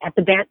or at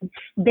the band,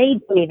 they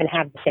don't even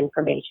have this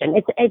information.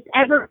 It's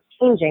ever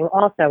changing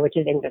also, which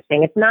is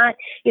interesting. It's not,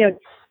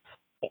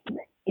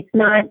 it's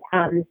not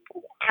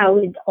how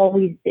it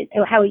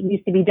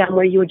used to be done,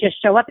 where you would just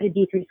show up at a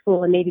D3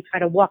 school and maybe try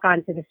to walk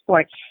onto the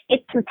sport.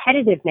 It's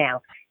competitive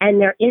now,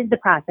 and there is the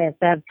process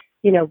of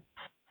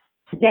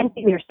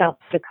presenting yourself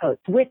to the coach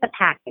with a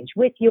package,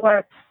 with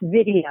your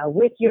video,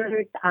 with your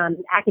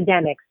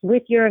academics,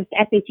 with your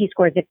SAT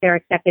scores if they're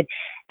accepted,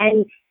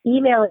 and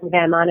emailing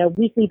them on a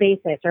weekly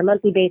basis or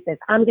monthly basis.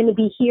 I'm going to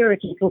be here if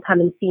you can come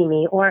and see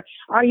me. Or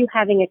are you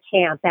having a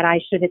camp that I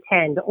should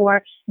attend?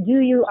 Or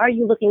are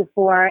you looking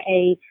for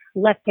a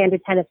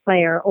left-handed tennis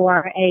player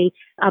or a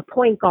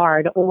point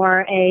guard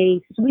or a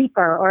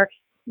sweeper? Or,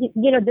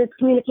 this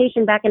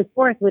communication back and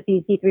forth with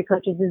these D3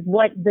 coaches is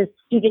what the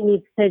student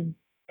needs to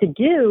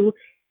do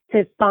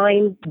to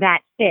find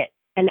that fit.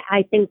 And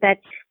I think that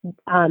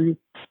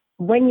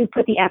when you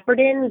put the effort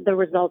in, the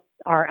results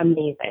are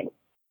amazing.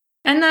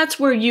 And that's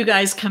where you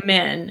guys come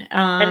in.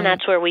 And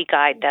that's where we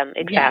guide them.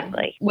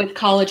 Exactly. Yeah, with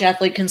College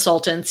Athlete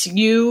Consultants,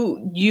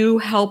 you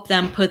help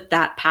them put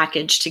that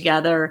package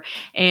together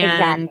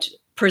and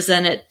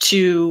present it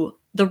to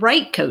the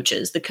right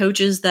coaches, the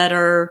coaches that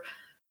are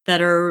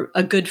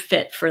a good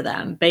fit for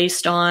them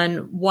based on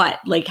what?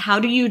 Like, how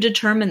do you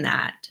determine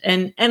that?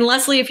 And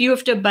Leslie, if you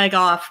have to beg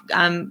off,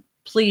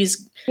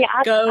 please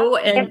go.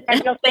 And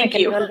thank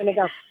you. I'm going to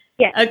go.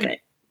 Yeah. Okay.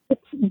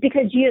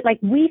 Because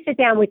we sit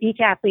down with each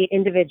athlete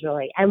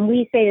individually and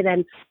we say to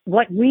them,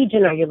 what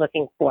region are you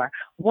looking for?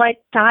 What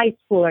size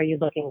school are you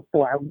looking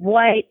for?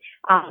 What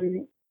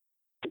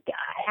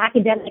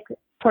academic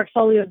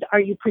portfolios are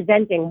you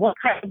presenting? What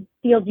kind of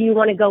field do you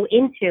want to go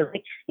into?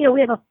 We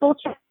have a full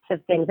checklist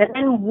of things, and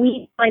then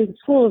we find the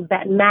schools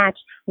that match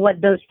what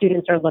those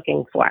students are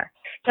looking for.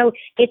 So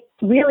it's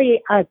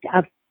really a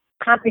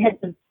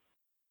comprehensive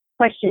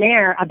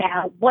questionnaire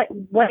about what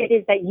it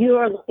is that you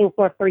are looking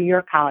for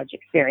your college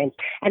experience.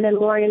 And then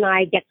Lauren and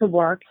I get to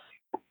work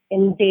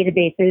in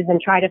databases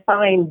and try to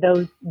find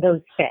those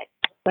fits.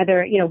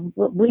 Whether,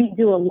 we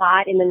do a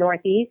lot in the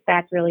Northeast.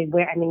 That's really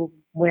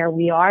where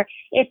we are.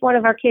 If one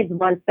of our kids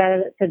wants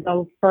to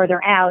go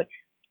further out,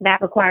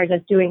 that requires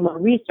us doing more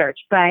research,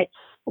 but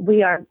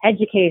we are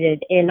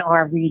educated in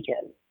our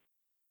region.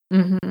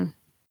 Mm-hmm.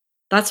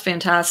 That's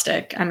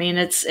fantastic.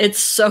 It's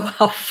so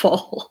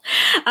helpful.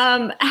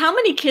 How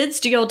many kids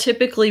do y'all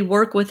typically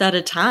work with at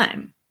a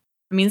time?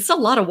 It's a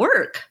lot of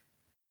work.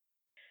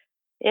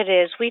 It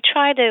is. We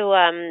try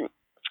to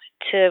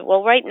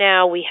right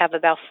now we have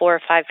about 4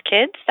 or 5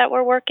 kids that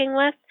we're working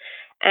with,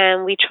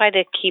 and we try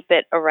to keep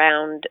it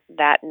around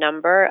that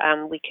number.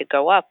 We could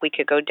go up, we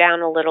could go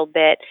down a little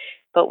bit,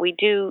 but we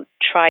do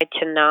try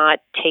to not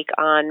take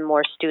on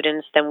more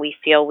students than we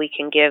feel we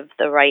can give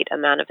the right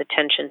amount of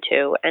attention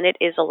to. And it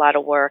is a lot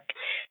of work.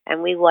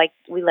 And we like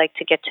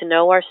to get to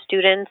know our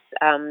students,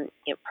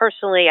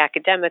 personally,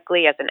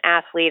 academically, as an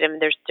athlete.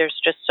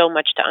 There's just so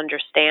much to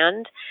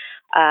understand.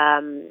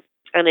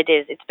 And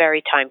it's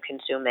very time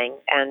consuming,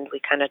 and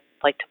we kind of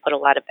like to put a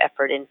lot of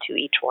effort into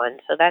each one.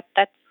 So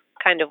that's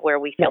kind of where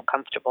we feel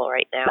comfortable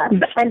right now.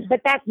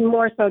 But that's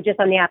more so just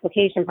on the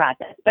application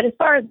process. But as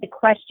far as the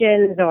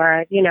questions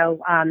or, do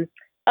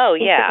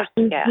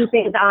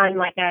things on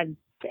like an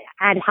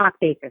ad hoc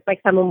basis,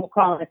 like someone will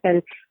call us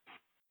and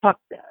talk.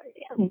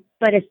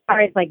 But as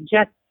far as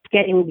just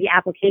getting the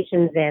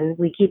applications in,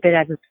 we keep it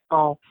as a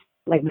small,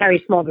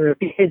 very small group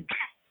because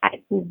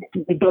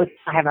we both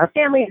have our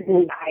families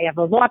and I have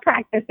a law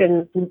practice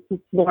and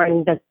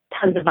Lauren does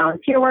tons of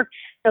volunteer work.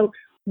 So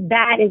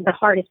that is the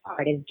hardest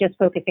part, is just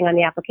focusing on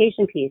the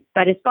application piece.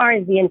 But as far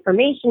as the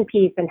information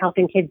piece and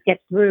helping kids get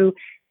through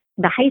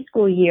the high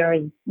school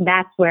years,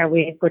 that's where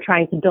we're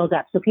trying to build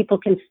up so people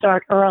can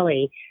start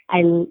early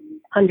and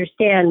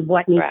understand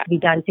what needs to be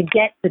done to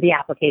get to the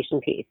application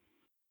piece.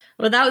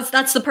 Well,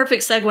 that's the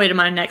perfect segue to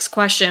my next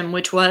question,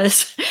 which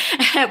was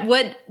at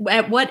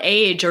what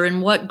age or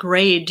in what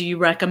grade do you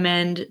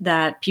recommend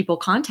that people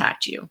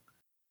contact you?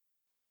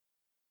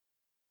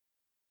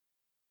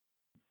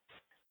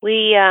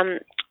 We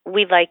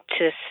like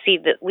to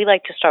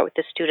start with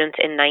the students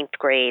in ninth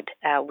grade.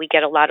 We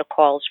get a lot of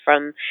calls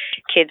from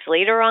kids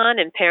later on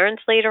and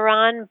parents later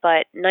on,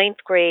 but ninth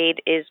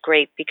grade is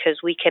great because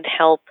we can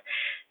help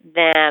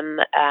them.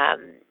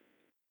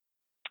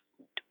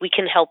 We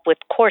can help with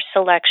course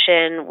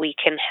selection. We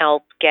can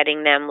help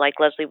getting them, like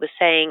Leslie was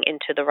saying,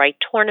 into the right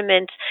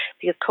tournaments,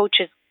 because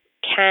coaches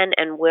can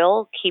and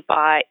will keep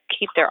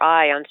their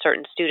eye on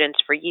certain students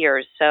for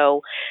years.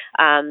 So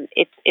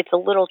it's a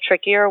little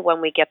trickier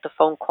when we get the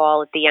phone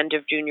call at the end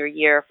of junior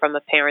year from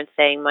a parent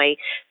saying my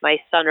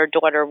son or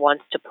daughter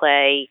wants to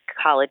play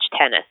college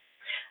tennis.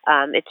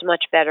 It's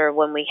much better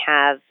when we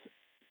have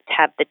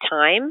the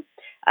time.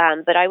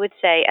 But I would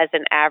say, as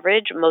an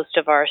average, most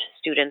of our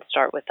students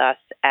start with us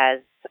as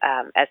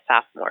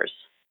sophomores.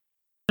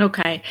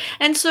 Okay.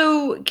 And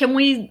so can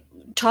we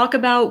talk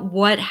about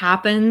what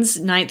happens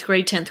ninth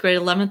grade, 10th grade,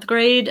 11th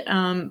grade?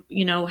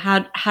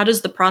 How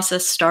does the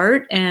process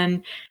start,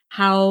 and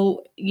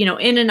how,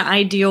 in an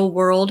ideal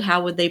world,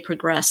 how would they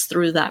progress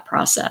through that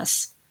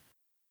process?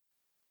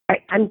 All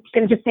right, I'm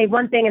going to just say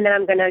one thing and then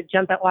I'm going to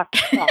jump off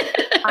the call.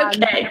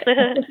 Okay.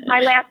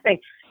 My last thing.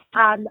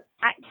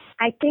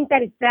 I think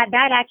that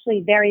that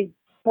actually varies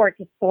sport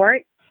to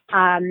sport,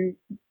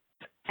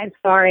 as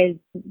far as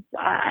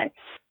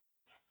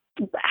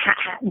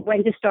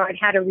when to start,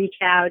 how to reach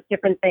out,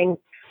 different things.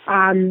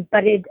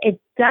 But it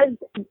does,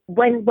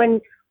 when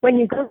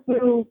you go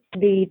through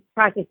the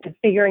process of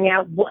figuring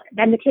out what,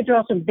 then the kids are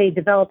also, they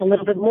develop a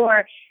little bit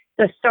more.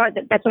 So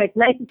that's why it's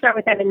nice to start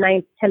with them in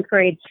 9th, 10th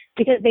grade,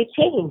 because they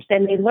change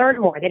and they learn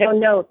more. They don't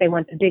know if they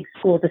want the big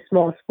school, the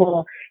small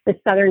school, the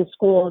southern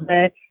school,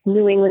 the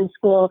New England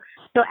school.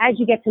 So as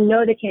you get to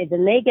know the kids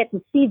and they get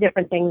to see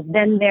different things,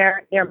 then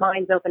their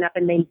minds open up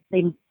and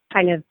they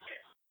kind of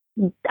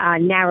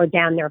narrow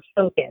down their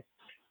focus.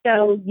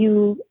 So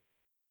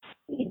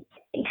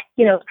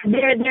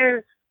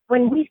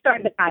when we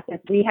started the process,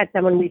 we had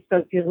someone we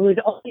spoke to who would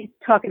always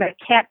talk about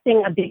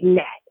casting a big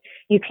net.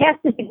 You cast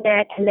a big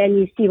net and then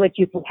you see what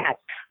you can catch.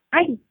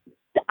 I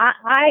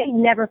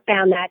never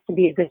found that to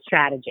be a good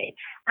strategy.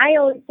 I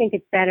always think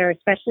it's better,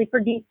 especially for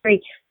D3,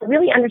 to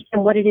really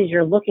understand what it is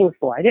you're looking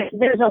for.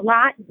 There's a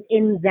lot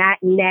in that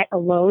net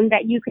alone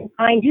that you can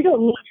find. You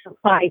don't need to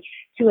apply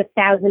to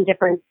 1,000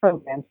 different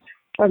programs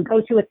or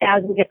go to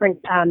 1,000 different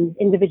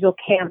individual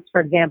camps, for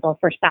example,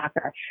 for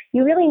soccer.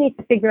 You really need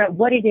to figure out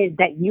what it is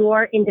that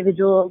your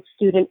individual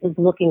student is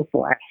looking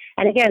for.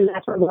 And again,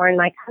 that's where Lauren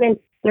and I come in.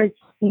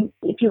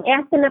 If you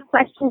ask enough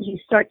questions, you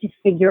start to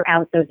figure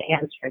out those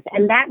answers.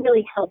 And that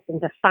really helps in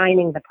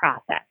defining the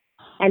process.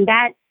 And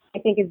that, I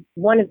think, is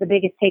one of the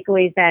biggest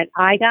takeaways that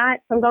I got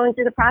from going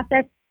through the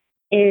process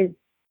is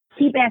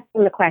keep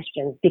asking the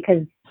questions,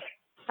 because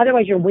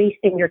otherwise you're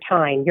wasting your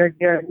time.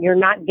 You're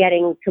not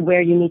getting to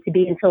where you need to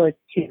be until it's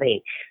too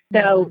late.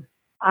 So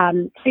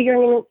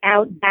figuring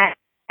out that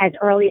as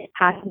early as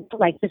possible,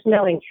 like just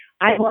knowing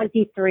I want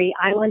D3,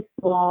 I want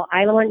small,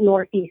 I want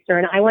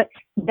Northeastern,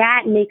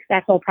 that makes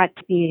that whole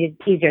process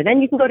easier. Then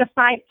you can go to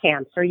 5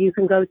 camps, or you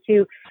can go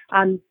to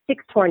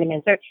 6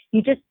 tournaments, or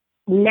you just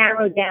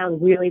narrow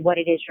down really what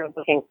it is you're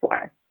looking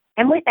for.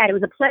 And with that, it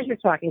was a pleasure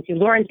talking to you.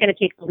 Lauren's going to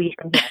take the lead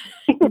from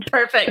here.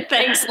 Perfect.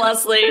 Thanks,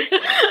 Leslie.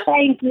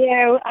 Thank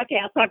you. Okay,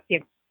 I'll talk to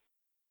you.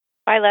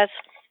 Bye, Les.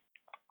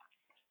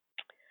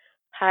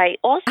 Hi.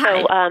 Also,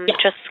 Hi.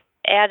 Just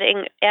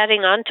adding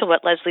on to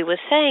what Leslie was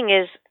saying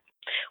is,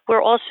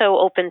 we're also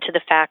open to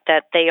the fact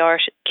that they are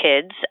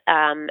kids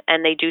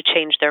and they do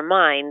change their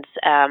minds.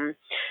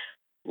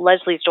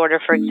 Leslie's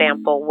daughter, for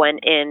example,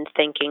 went in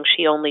thinking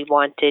she only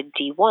wanted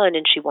D1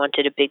 and she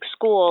wanted a big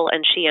school,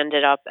 and she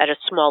ended up at a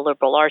small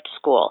liberal arts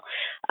school.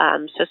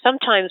 So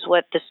sometimes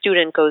what the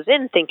student goes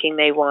in thinking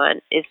they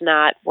want is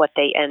not what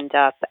they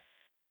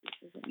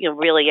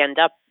really end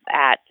up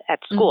at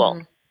school.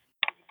 Mm-hmm.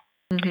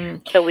 Mm-hmm.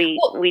 So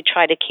we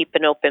try to keep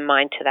an open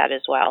mind to that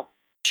as well.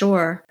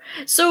 Sure.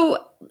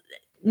 So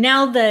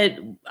now that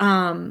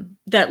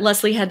that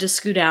Leslie had to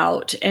scoot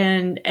out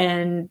and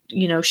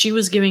she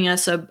was giving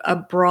us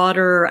a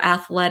broader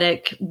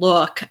athletic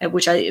look,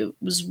 which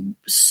was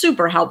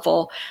super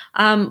helpful.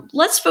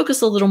 Let's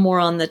focus a little more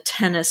on the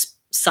tennis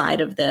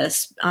side of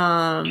this.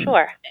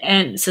 Sure.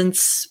 And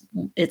since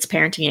it's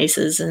Parenting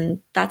Aces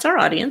and that's our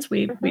audience,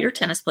 we are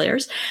tennis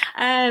players.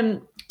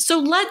 So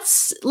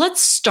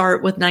let's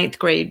start with 9th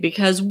grade,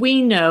 because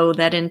we know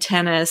that in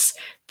tennis,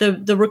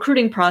 the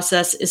recruiting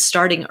process is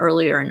starting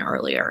earlier and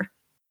earlier.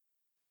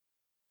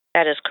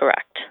 That is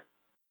correct.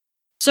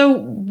 So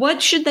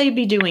what should they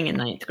be doing in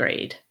 9th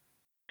grade?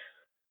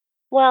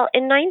 Well,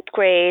 in 9th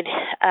grade,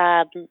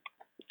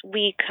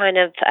 we kind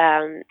of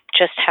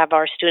just have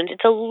our students.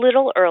 It's a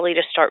little early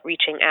to start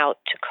reaching out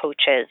to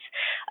coaches.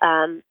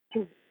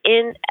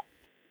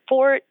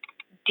 For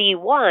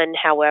D1,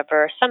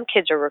 however, some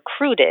kids are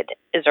recruited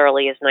as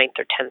early as ninth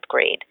or 10th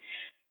grade.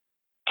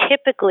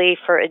 Typically,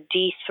 for a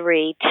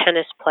D3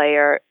 tennis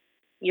player,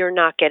 you're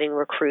not getting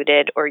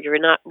recruited, or you're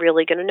not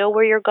really going to know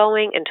where you're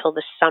going until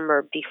the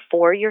summer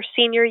before your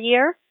senior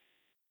year.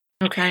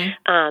 Okay.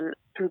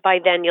 By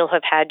then, you'll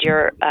have had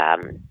your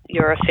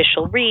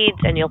official reads,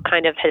 and you'll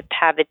kind of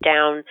have it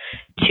down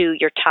to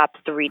your top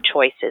 3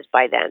 choices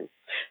by then.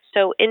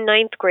 So in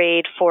ninth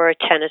grade, for a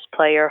tennis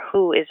player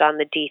who is on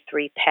the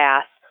D3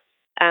 path,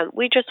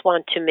 we just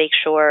want to make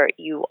sure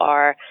you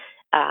are,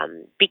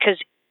 because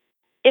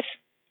if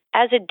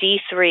as a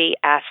D3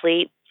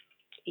 athlete,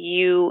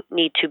 you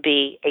need to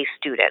be a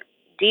student.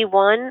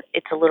 D1,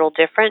 it's a little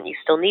different. You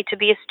still need to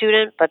be a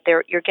student, but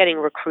you're getting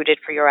recruited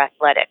for your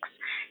athletics.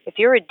 If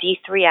you're a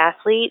D3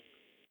 athlete,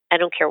 I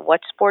don't care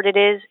what sport it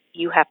is,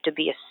 you have to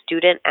be a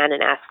student and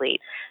an athlete.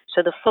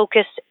 So the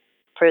focus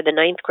for the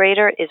ninth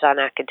grader is on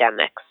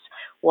academics.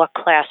 What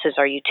classes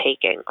are you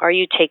taking? Are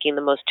you taking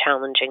the most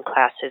challenging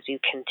classes you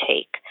can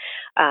take?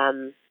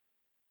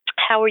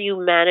 How are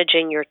you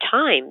managing your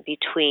time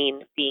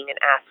between being an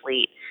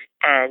athlete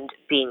and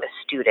being a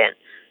student?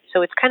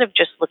 So it's kind of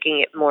just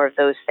looking at more of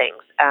those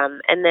things.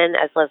 And then,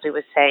 as Leslie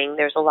was saying,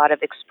 there's a lot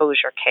of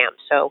exposure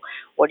camps. So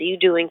what are you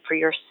doing for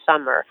your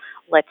summer?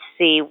 Let's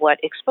see what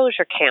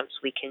exposure camps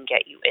we can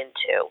get you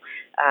into.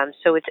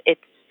 So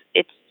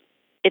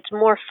it's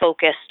more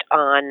focused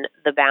on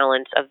the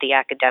balance of the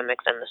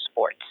academics and the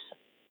sports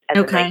as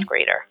a ninth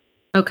grader.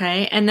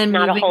 Okay, and then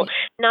not a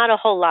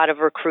whole lot of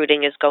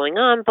recruiting is going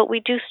on, but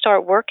we do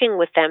start working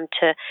with them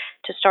to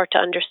start to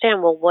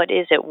understand, well, what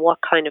is it? What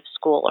kind of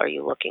school are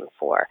you looking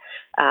for?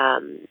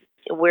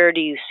 Where do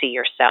you see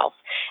yourself?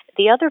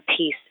 The other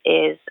piece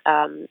is,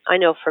 I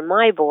know for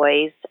my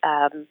boys,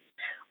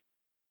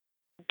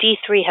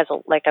 D3 has,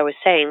 like I was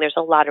saying, there's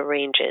a lot of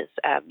ranges.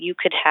 You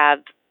could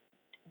have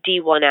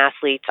D1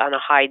 athletes on a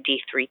high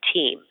D3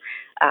 team.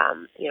 A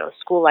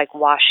school like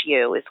Wash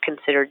U is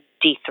considered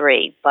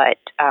D3, but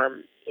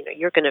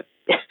you're going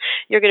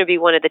to be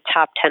one of the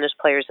top tennis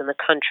players in the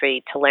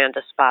country to land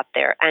a spot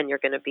there, and you're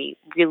going to be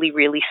really,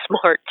 really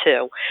smart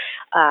too.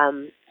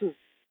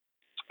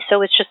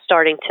 So it's just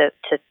starting to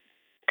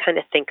kind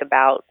of think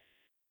about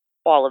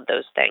all of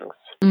those things.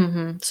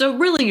 Mm-hmm. So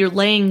really, you're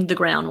laying the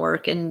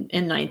groundwork in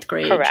ninth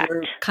grade. Correct.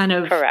 You're kind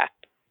of Correct.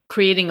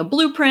 Creating a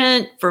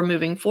blueprint for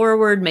moving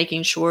forward,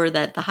 making sure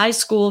that the high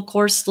school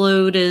course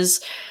load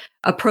is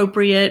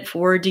appropriate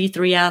for a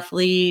D3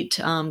 athlete,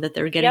 that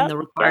they're getting the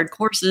required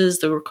courses,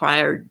 the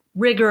required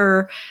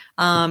rigor,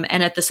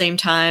 and at the same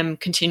time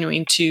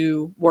continuing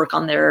to work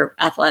on their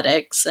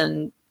athletics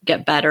and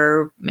get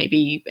better,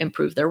 maybe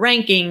improve their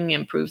ranking,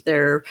 improve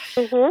their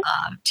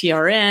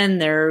TRN,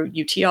 their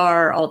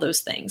UTR, all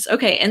those things.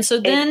 Okay, and so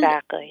then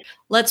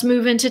let's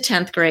move into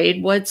 10th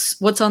grade.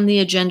 What's on the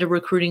agenda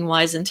recruiting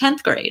wise in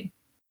 10th grade?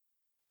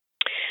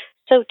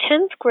 So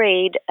 10th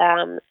grade,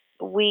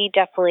 we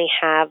definitely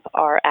have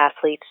our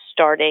athletes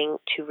starting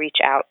to reach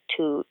out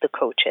to the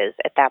coaches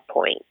at that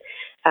point.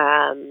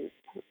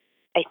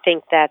 I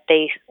think that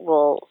they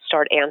will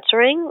start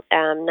answering.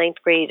 Ninth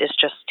grade is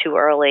just too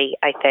early,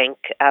 I think,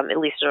 at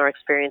least in our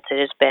experience it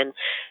has been.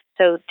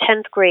 So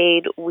 10th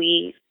grade,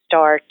 we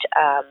start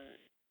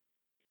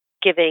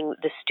giving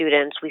the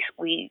students,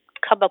 we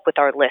come up with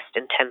our list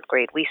in 10th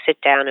grade. We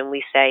sit down and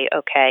we say,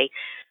 okay,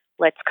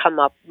 let's come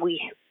up.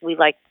 We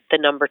like the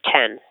number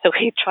 10. So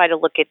we try to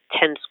look at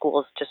 10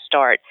 schools to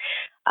start.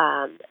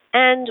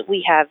 And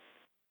we have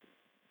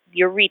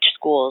your reach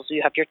schools,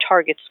 you have your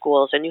target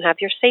schools, and you have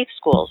your safe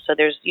schools. So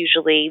there's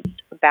usually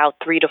about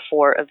 3 to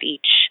 4 of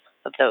each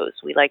of those.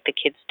 We like the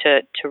kids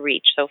to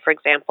reach. So for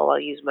example, I'll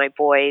use my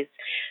boys.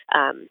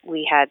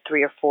 We had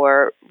 3 or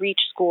 4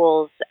 reach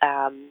schools.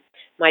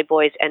 My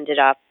boys ended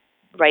up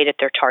right at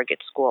their target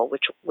school,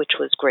 which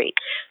was great.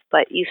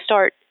 But you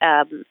start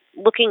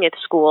looking at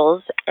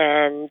schools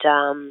and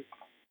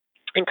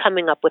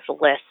coming up with a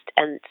list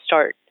and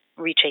start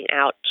reaching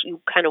out. You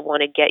kind of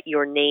want to get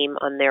your name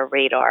on their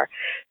radar.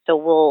 So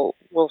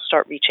we'll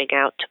start reaching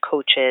out to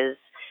coaches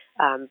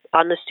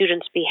on the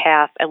students'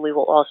 behalf, and we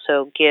will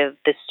also give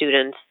the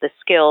students the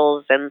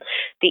skills and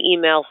the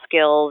email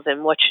skills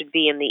and what should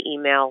be in the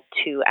email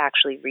to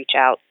actually reach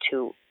out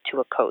to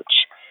a coach.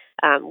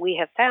 We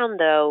have found,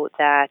 though,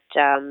 that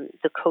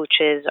the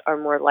coaches are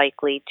more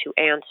likely to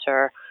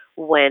answer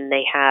when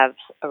they have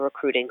a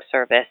recruiting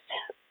service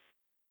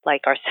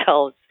like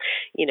ourselves,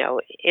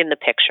 in the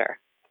picture.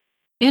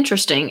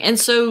 Interesting. And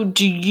so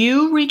do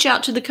you reach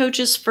out to the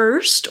coaches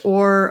first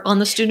or on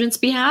the students'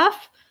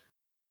 behalf?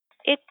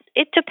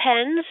 It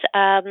depends.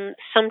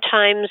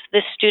 Sometimes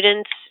the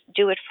students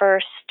do it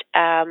first,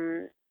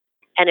 and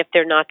if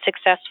they're not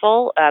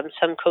successful,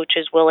 some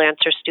coaches will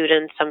answer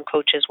students, some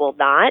coaches will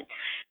not.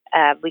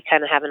 We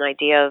kind of have an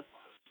idea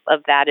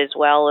of that as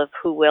well, of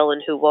who will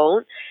and who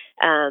won't.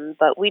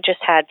 But we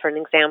just had, for an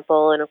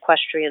example, an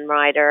equestrian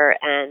rider,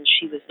 and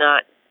she was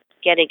not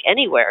getting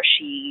anywhere.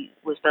 She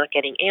was not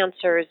getting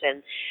answers,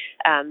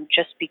 and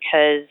just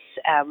because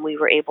we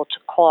were able to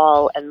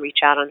call and reach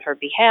out on her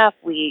behalf,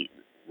 we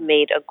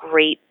made a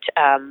great.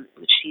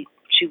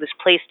 She was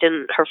placed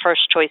in her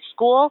first choice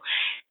school,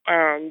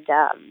 and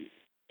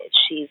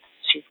she's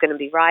going to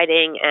be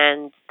riding,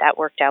 and that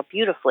worked out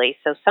beautifully.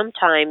 So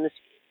sometimes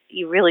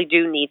you really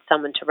do need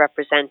someone to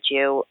represent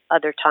you.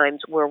 Other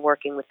times we're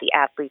working with the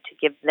athlete to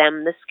give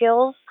them the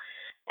skills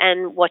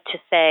and what to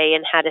say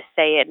and how to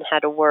say it and how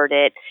to word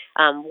it,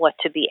 what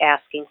to be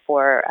asking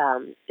for.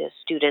 The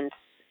students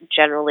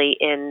generally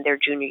in their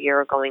junior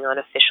year are going on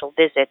official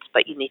visits,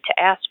 but you need to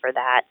ask for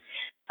that.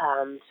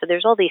 So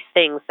there's all these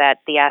things that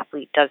the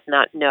athlete does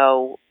not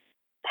know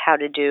how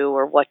to do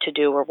or what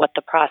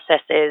the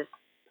process is.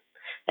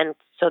 And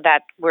so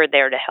that we're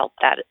there to help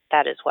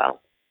that as well.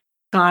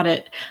 Got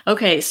it.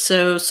 Okay,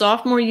 so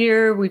sophomore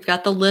year, we've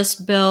got the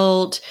list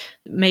built,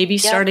 maybe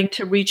starting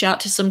to reach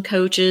out to some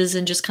coaches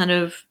and just kind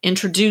of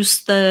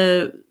introduce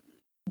the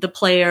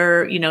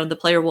player. The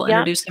player will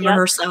introduce him or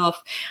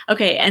herself.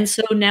 Okay, and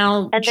so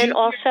now... And then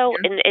also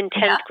in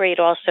 10th grade,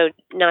 also,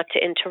 not to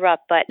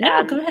interrupt, but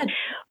go ahead.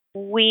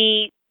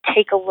 We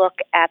take a look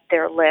at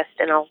their list,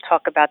 and I'll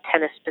talk about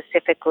tennis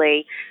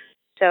specifically.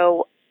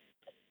 So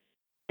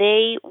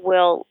they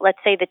will, let's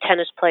say the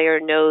tennis player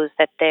knows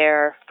that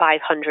they're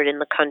 500 in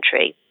the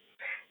country.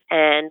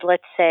 And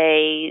let's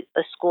say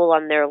a school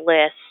on their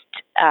list,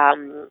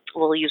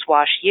 we'll use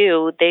Wash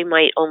U, they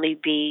might only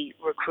be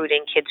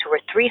recruiting kids who are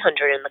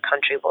 300 in the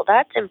country. Well,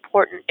 that's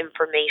important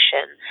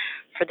information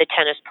for the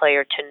tennis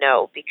player to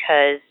know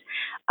because,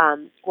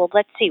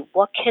 let's see,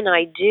 what can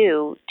I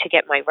do to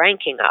get my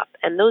ranking up?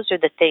 And those are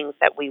the things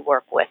that we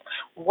work with.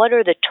 What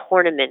are the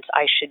tournaments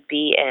I should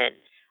be in?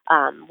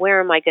 Where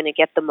am I going to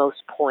get the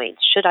most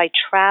points? Should I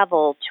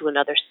travel to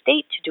another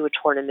state to do a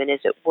tournament?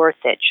 Is it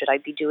worth it? Should I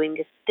be doing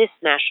this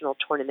national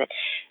tournament?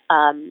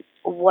 And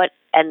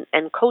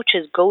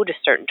coaches go to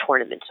certain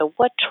tournaments. So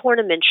what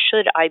tournament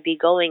should I be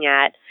going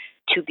at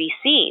to be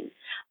seen?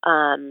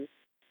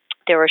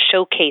 There are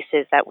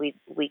showcases that we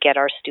get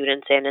our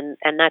students in,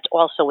 and that's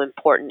also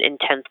important in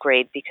 10th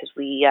grade because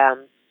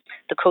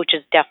the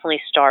coaches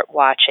definitely start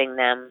watching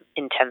them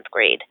in 10th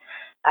grade.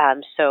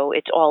 So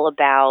it's all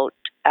about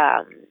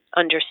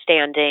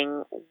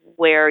understanding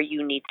where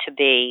you need to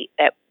be,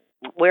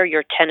 where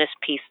your tennis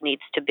piece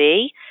needs to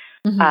be,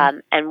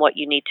 and what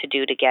you need to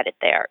do to get it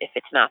there if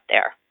it's not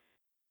there.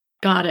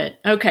 Got it.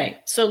 Okay,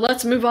 so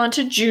let's move on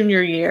to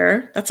junior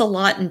year. That's a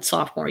lot in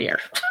sophomore year.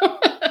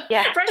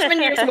 Yeah.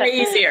 Freshman year is way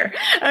easier.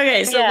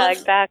 Okay, so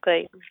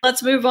exactly.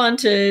 Let's move on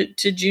to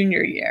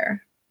junior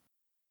year.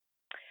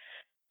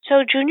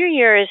 So junior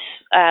year is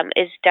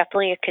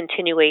definitely a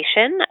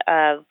continuation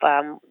of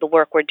the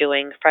work we're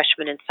doing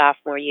freshman and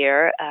sophomore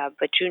year.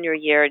 But junior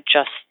year,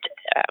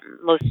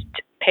 most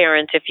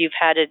parents, if you've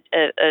had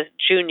a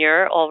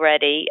junior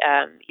already,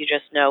 you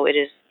just know it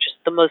is just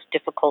the most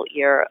difficult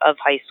year of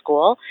high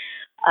school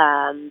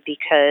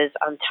because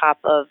on top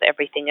of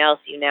everything else,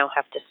 you now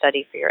have to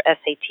study for your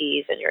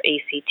SATs and your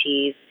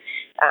ACTs.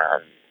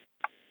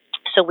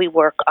 So we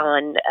work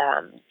on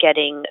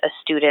getting a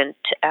student,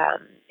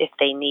 if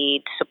they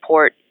need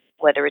support,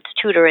 whether it's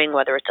tutoring,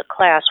 whether it's a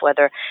class,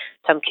 whether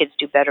some kids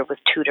do better with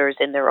tutors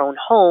in their own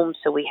home.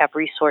 So we have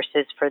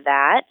resources for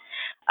that.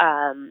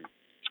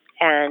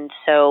 And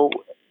so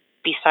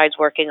besides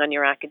working on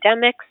your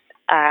academics,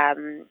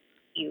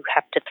 you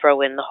have to throw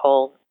in the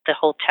whole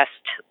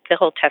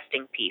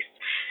testing piece.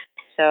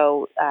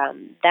 So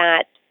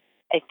that,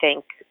 I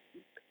think,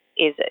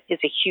 is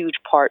a huge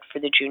part for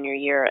the junior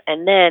year.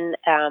 And then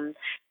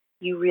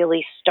you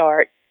really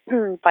start,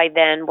 by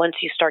then, once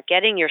you start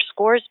getting your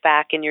scores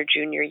back in your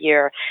junior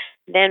year,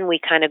 then we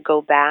kind of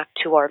go back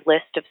to our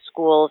list of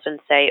schools and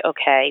say,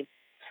 okay,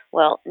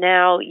 well,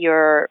 now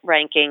your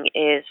ranking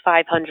is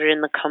 500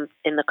 in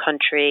the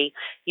country.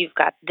 You've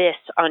got this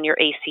on your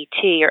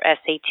ACT or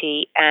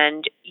SAT,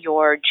 and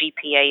your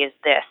GPA is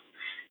this.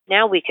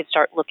 Now we could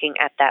start looking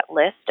at that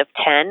list of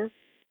 10,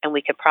 and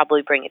we could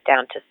probably bring it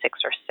down to 6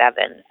 or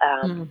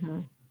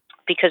 7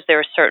 because there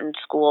are certain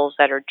schools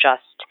that are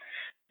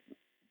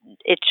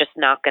it's just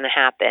not going to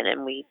happen,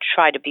 and we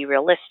try to be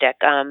realistic.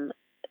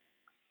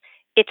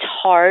 It's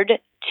hard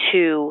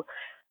to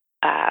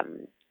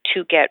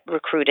get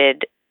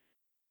recruited.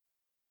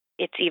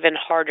 It's even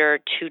harder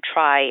to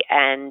try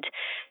and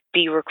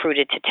be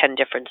recruited to 10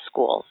 different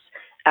schools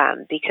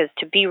because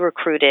to be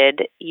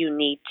recruited, you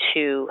need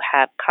to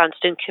have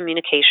constant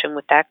communication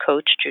with that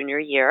coach junior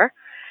year.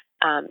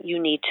 You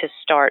need to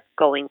start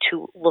going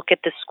to look at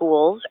the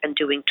schools and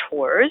doing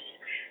tours.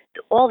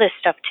 All this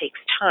stuff takes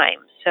time.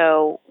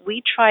 So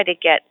we try to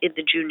get in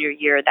the junior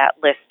year that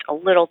list a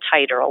little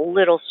tighter, a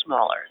little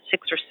smaller,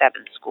 6 or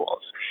 7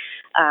 schools.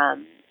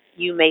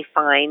 You may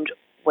find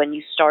when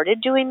you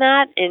started doing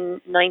that in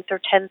 9th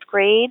or 10th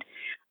grade,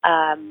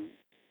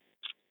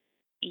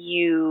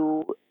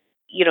 your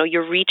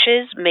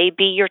reaches may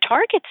be your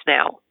targets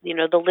now.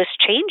 The list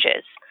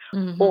changes.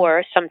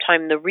 Or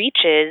sometimes the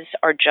reaches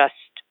are just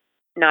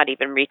not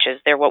even reaches.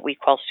 They're what we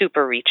call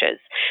super reaches.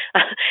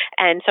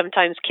 And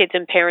sometimes kids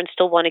and parents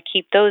still want to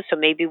keep those, so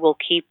maybe we'll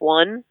keep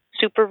one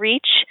super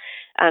reach.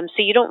 So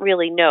you don't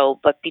really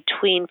know. But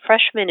between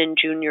freshman and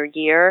junior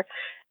year,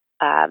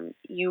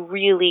 you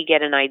really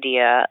get an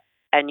idea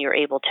and you're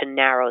able to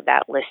narrow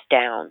that list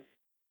down.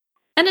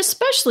 And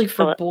especially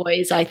for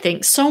boys, I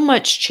think so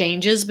much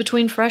changes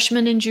between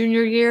freshman and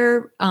junior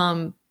year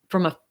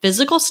from a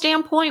physical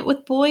standpoint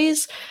with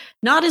boys,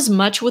 not as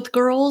much with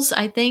girls.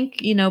 I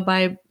think,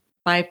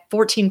 by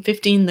 14,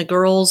 15, the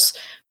girls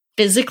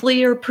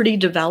physically are pretty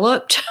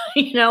developed,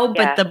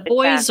 but the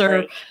boys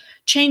are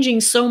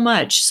changing so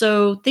much.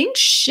 So things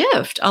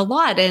shift a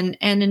lot. And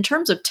in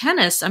terms of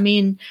tennis, I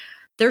mean,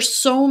 there's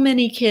so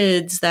many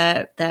kids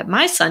that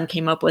my son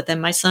came up with,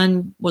 and my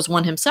son was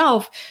one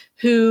himself,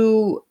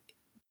 who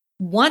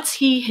once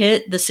he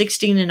hit the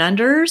 16 and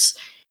unders,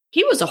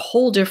 he was a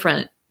whole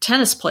different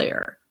tennis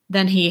player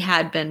than he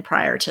had been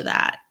prior to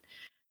that.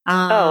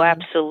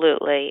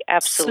 Absolutely.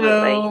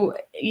 Absolutely.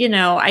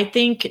 So, I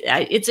think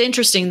it's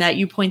interesting that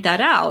you point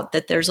that out,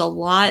 that there's a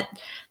lot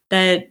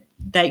that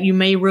you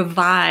may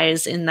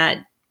revise in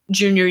that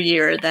junior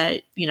year,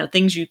 that,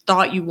 things you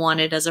thought you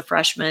wanted as a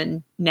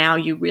freshman, now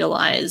you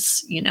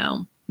realize,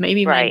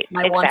 maybe my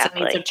wants and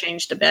needs have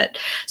changed a bit.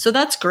 So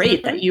that's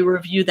great that you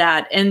review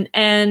that.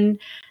 And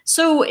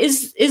so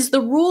is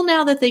the rule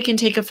now that they can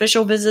take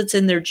official visits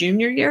in their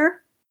junior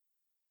year?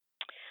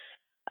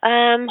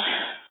 Trying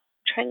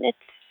to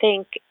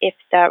think if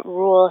that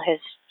rule has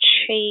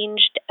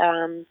changed.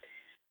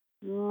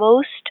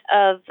 Most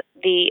of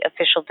the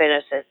official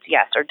visits,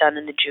 yes, are done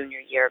in the junior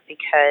year,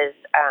 because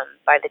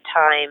by the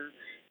time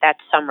that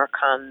summer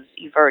comes,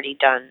 you've already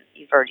done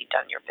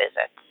your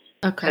visits.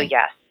 Okay. So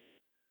yes.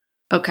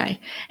 Okay.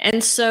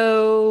 And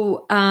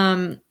so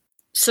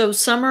so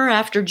summer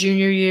after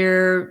junior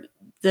year,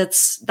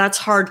 that's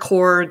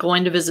hardcore,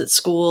 going to visit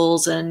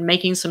schools and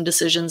making some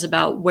decisions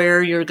about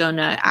where you're going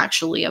to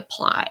actually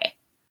apply.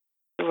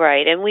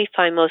 Right. And we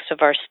find most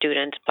of our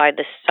students by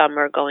the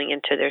summer going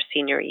into their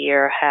senior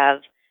year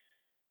have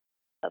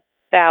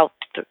about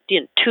 2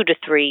 to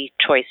 3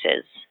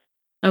 choices.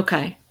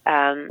 Okay.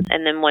 And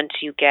then once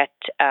you get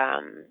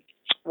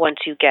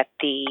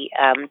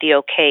the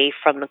okay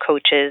from the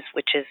coaches,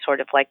 which is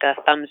sort of like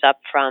a thumbs up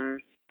from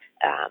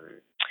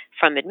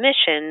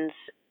admissions,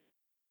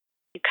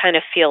 you kind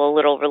of feel a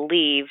little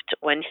relieved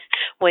when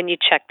you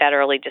check that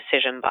early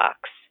decision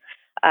box.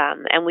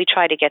 And we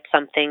try to get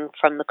something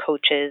from the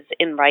coaches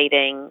in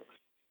writing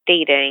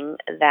stating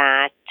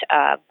that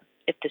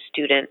if the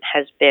student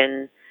has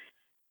been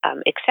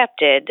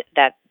accepted,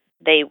 that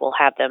they will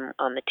have them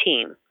on the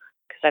team.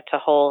 That's a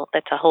whole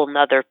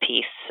nother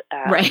piece.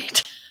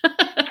 Right.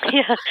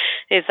 Yeah,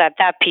 is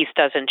that piece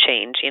doesn't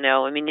change.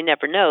 I mean, you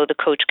never know. The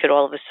coach could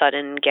all of a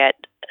sudden get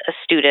a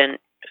student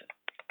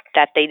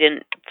that they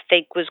didn't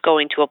think was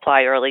going to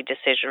apply early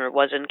decision or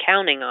wasn't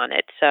counting on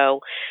it.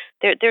 So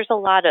there's a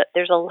lot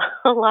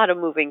of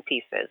moving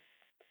pieces.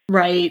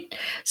 Right.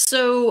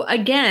 So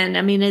again,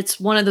 I mean, it's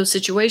one of those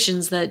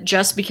situations that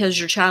just because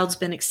your child's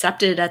been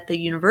accepted at the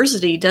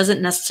university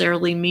doesn't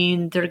necessarily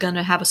mean they're going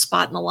to have a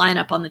spot in the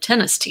lineup on the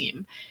tennis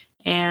team.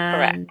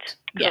 And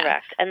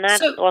Correct. And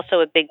that's also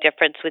a big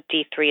difference with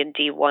D3 and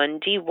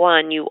D1.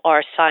 D1, you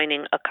are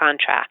signing a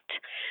contract.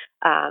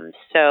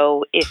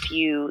 So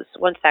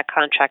once that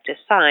contract is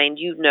signed,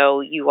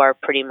 you are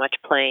pretty much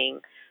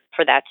playing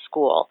for that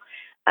school.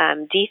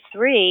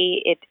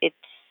 D3, it's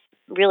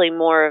really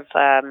more of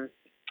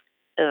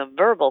a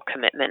verbal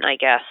commitment, I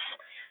guess,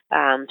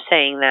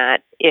 saying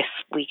that if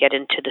we get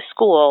into the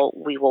school,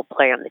 we will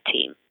play on the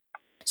team.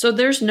 So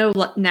there's no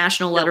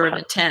national letter of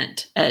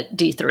intent at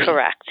D3?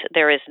 Correct.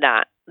 There is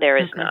not.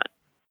 Not.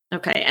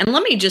 Okay. And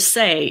let me just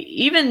say,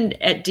 even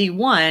at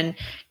D1,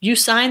 you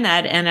sign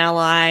that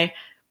NLI,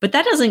 but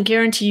that doesn't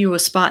guarantee you a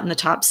spot in the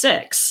top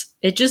 6.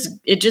 It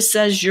just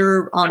says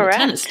you're on the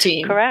tennis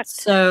team. Correct.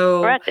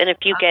 So correct. And if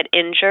you get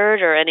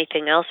injured or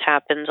anything else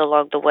happens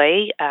along the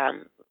way,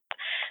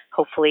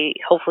 hopefully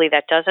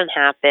that doesn't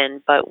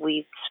happen. But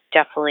we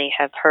definitely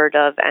have heard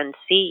of and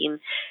seen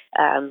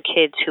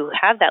kids who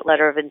have that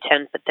letter of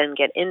intent, but then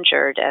get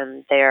injured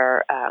and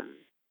they're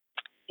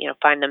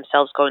find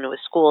themselves going to a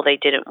school they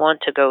didn't want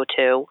to go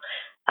to,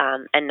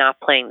 and not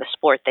playing the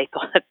sport they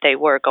thought they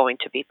were going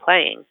to be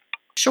playing.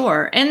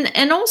 Sure.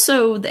 And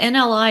also the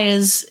NLI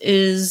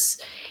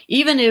is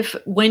even if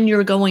when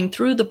you're going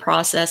through the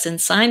process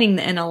and signing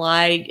the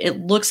NLI,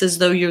 it looks as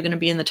though you're going to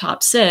be in the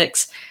top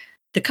 6,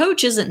 the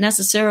coach isn't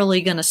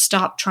necessarily going to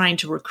stop trying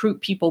to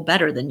recruit people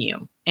better than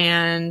you.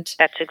 And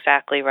that's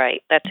exactly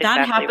right. That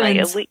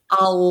happens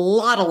a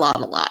lot.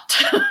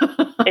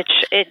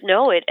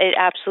 It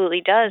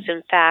absolutely does.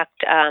 In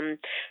fact,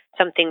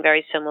 something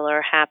very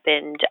similar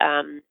happened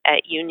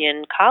at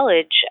Union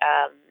College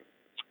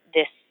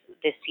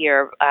this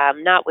year,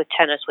 not with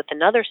tennis, with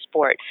another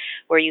sport,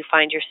 where you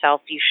find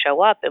yourself, you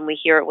show up, and we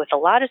hear it with a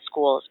lot of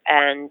schools,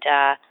 and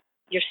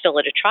you're still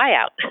at a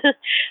tryout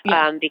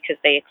because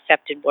they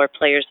accepted more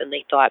players than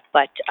they thought.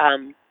 But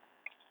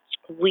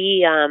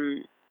we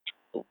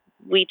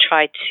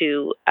try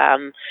to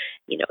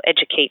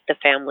educate the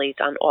families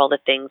on all the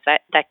things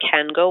that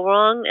can go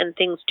wrong, and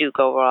things do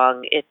go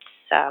wrong. It's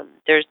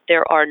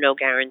there are no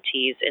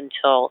guarantees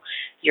until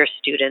your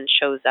student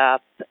shows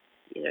up,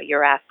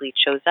 your athlete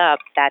shows up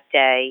that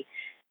day,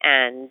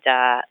 and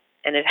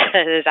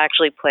it is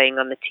actually playing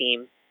on the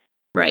team.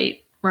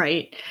 Right.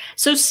 Right.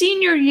 So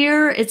senior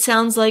year, it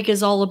sounds like,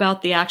 is all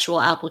about the actual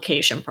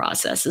application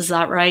process. Is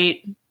that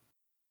right?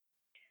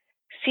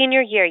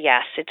 Senior year,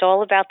 yes. It's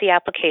all about the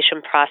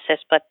application process,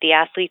 but the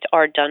athletes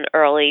are done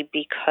early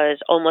because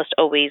almost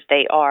always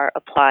they are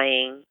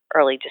applying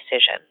early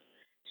decision.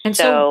 And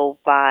so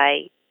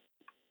by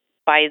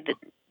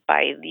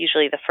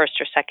usually the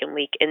first or second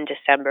week in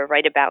December,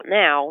 right about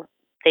now,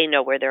 they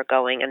know where they're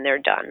going and they're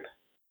done.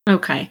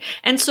 Okay.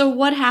 And so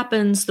what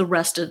happens the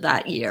rest of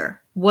that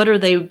year? What are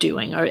they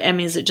doing?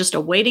 Is it just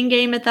a waiting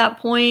game at that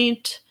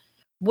point?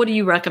 What do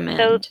you recommend?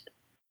 So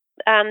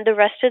the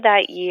rest of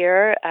that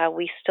year,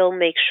 we still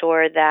make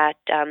sure that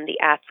the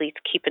athletes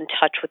keep in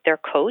touch with their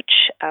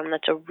coach.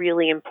 That's a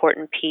really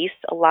important piece.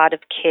 A lot of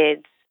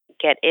kids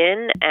get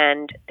in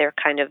and they're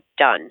kind of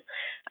done.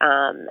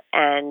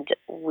 And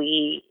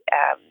we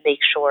make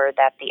sure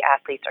that the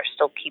athletes are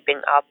still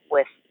keeping up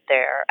with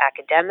their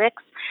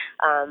academics,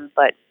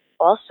 but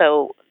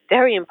also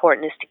very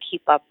important is to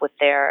keep up with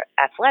their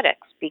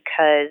athletics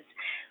because,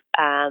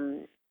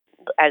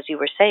 as you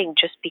were saying,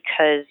 just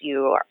because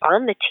you are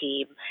on the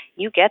team,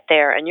 you get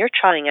there and you're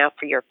trying out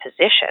for your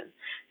position.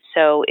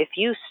 So if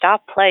you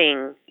stop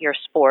playing your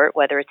sport,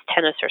 whether it's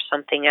tennis or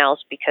something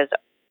else, because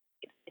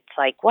it's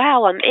like,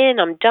 wow, I'm in,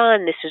 I'm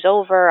done, this is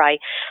over, I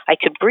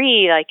could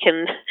breathe, I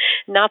can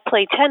not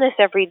play tennis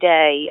every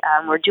day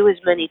or do as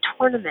many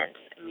tournaments.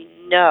 I mean,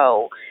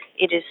 no,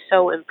 it is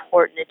so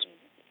important. It's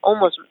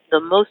almost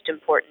the most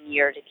important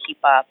year to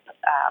keep up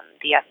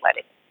the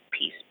athletic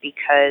piece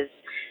because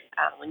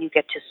when you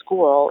get to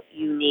school,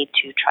 you need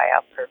to try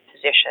out for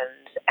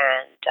positions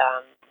and,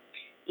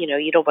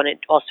 you don't want to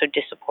also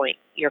disappoint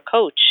your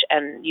coach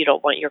and you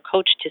don't want your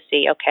coach to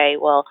see, okay,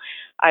 well,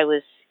 I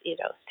was,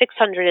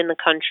 600 in the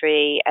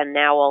country and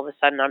now all of a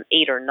sudden I'm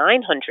 800 or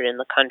 900 in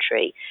the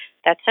country.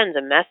 That sends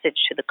a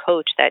message to the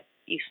coach that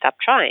you stop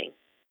trying.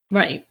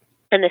 Right.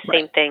 And the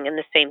same thing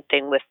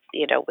with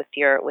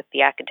with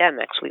the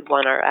academics. We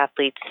want our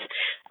athletes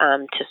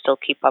to still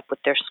keep up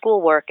with their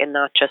schoolwork and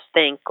not just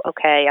think,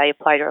 okay, I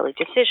applied early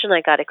decision,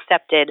 I got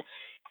accepted,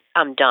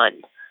 I'm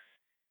done.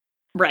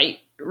 Right.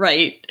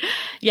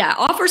 Yeah,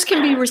 offers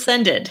can be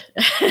rescinded.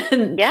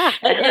 Yeah,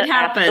 it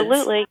happens.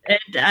 Absolutely. It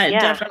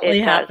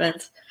definitely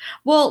happens.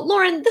 Well,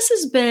 Lauren, this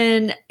has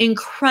been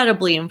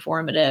incredibly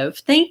informative.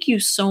 Thank you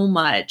so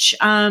much.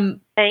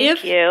 Thank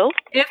you.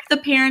 If the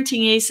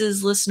Parenting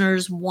Aces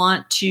listeners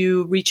want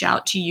to reach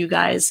out to you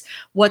guys,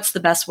 what's the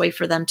best way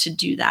for them to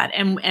do that?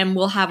 And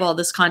we'll have all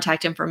this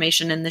contact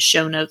information in the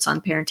show notes on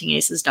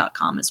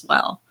parentingaces.com as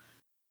well.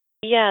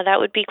 Yeah, that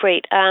would be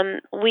great.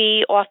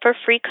 We offer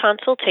free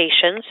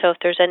consultations, so if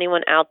there's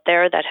anyone out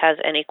there that has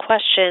any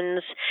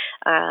questions,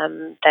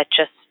 that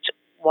just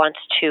wants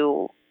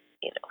to,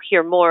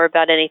 hear more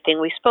about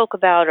anything we spoke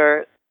about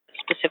or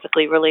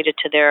specifically related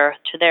to their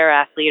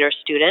athlete or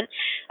student,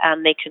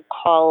 they could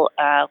call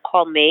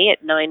me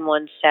at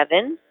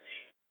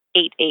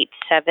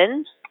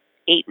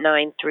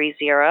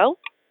 917-887-8930.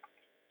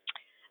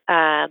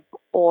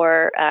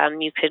 Or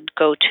you could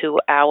go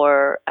to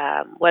our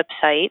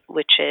website,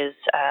 which is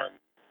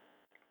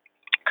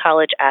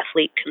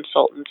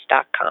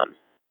collegeathleteconsultants.com.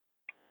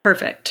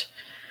 Perfect.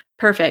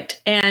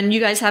 And you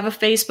guys have a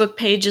Facebook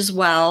page as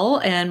well,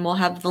 and we'll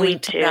have the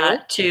link to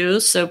that too,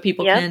 so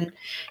people can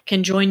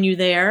join you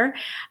there.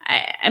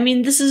 I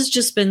mean, this has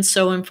just been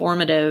so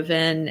informative,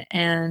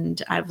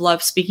 and I've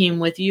loved speaking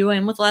with you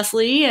and with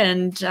Leslie,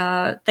 and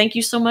thank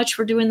you so much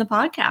for doing the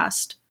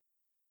podcast.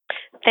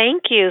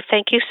 Thank you.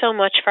 Thank you so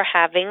much for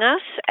having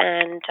us,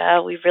 and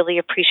we really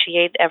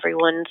appreciate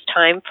everyone's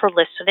time for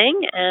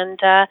listening. And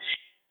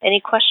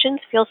any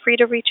questions, feel free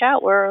to reach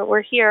out.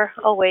 We're here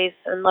always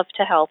and love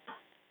to help.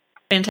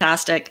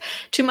 Fantastic.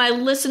 To my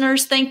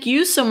listeners, thank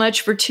you so much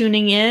for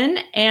tuning in,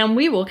 and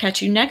we will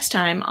catch you next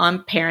time on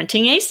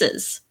Parenting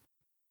Aces.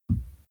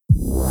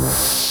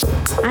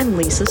 I'm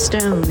Lisa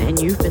Stone,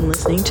 and you've been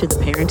listening to the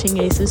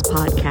Parenting Aces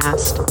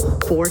podcast.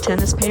 For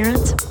tennis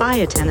parents, by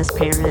a tennis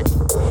parent.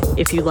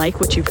 If you like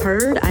what you've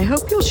heard, I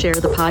hope you'll share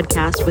the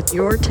podcast with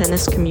your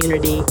tennis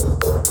community.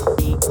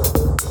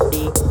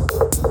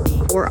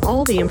 For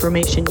all the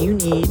information you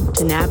need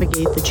to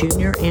navigate the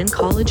junior and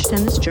college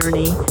tennis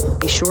journey,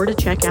 be sure to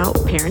check out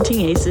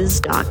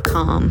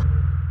parentingaces.com.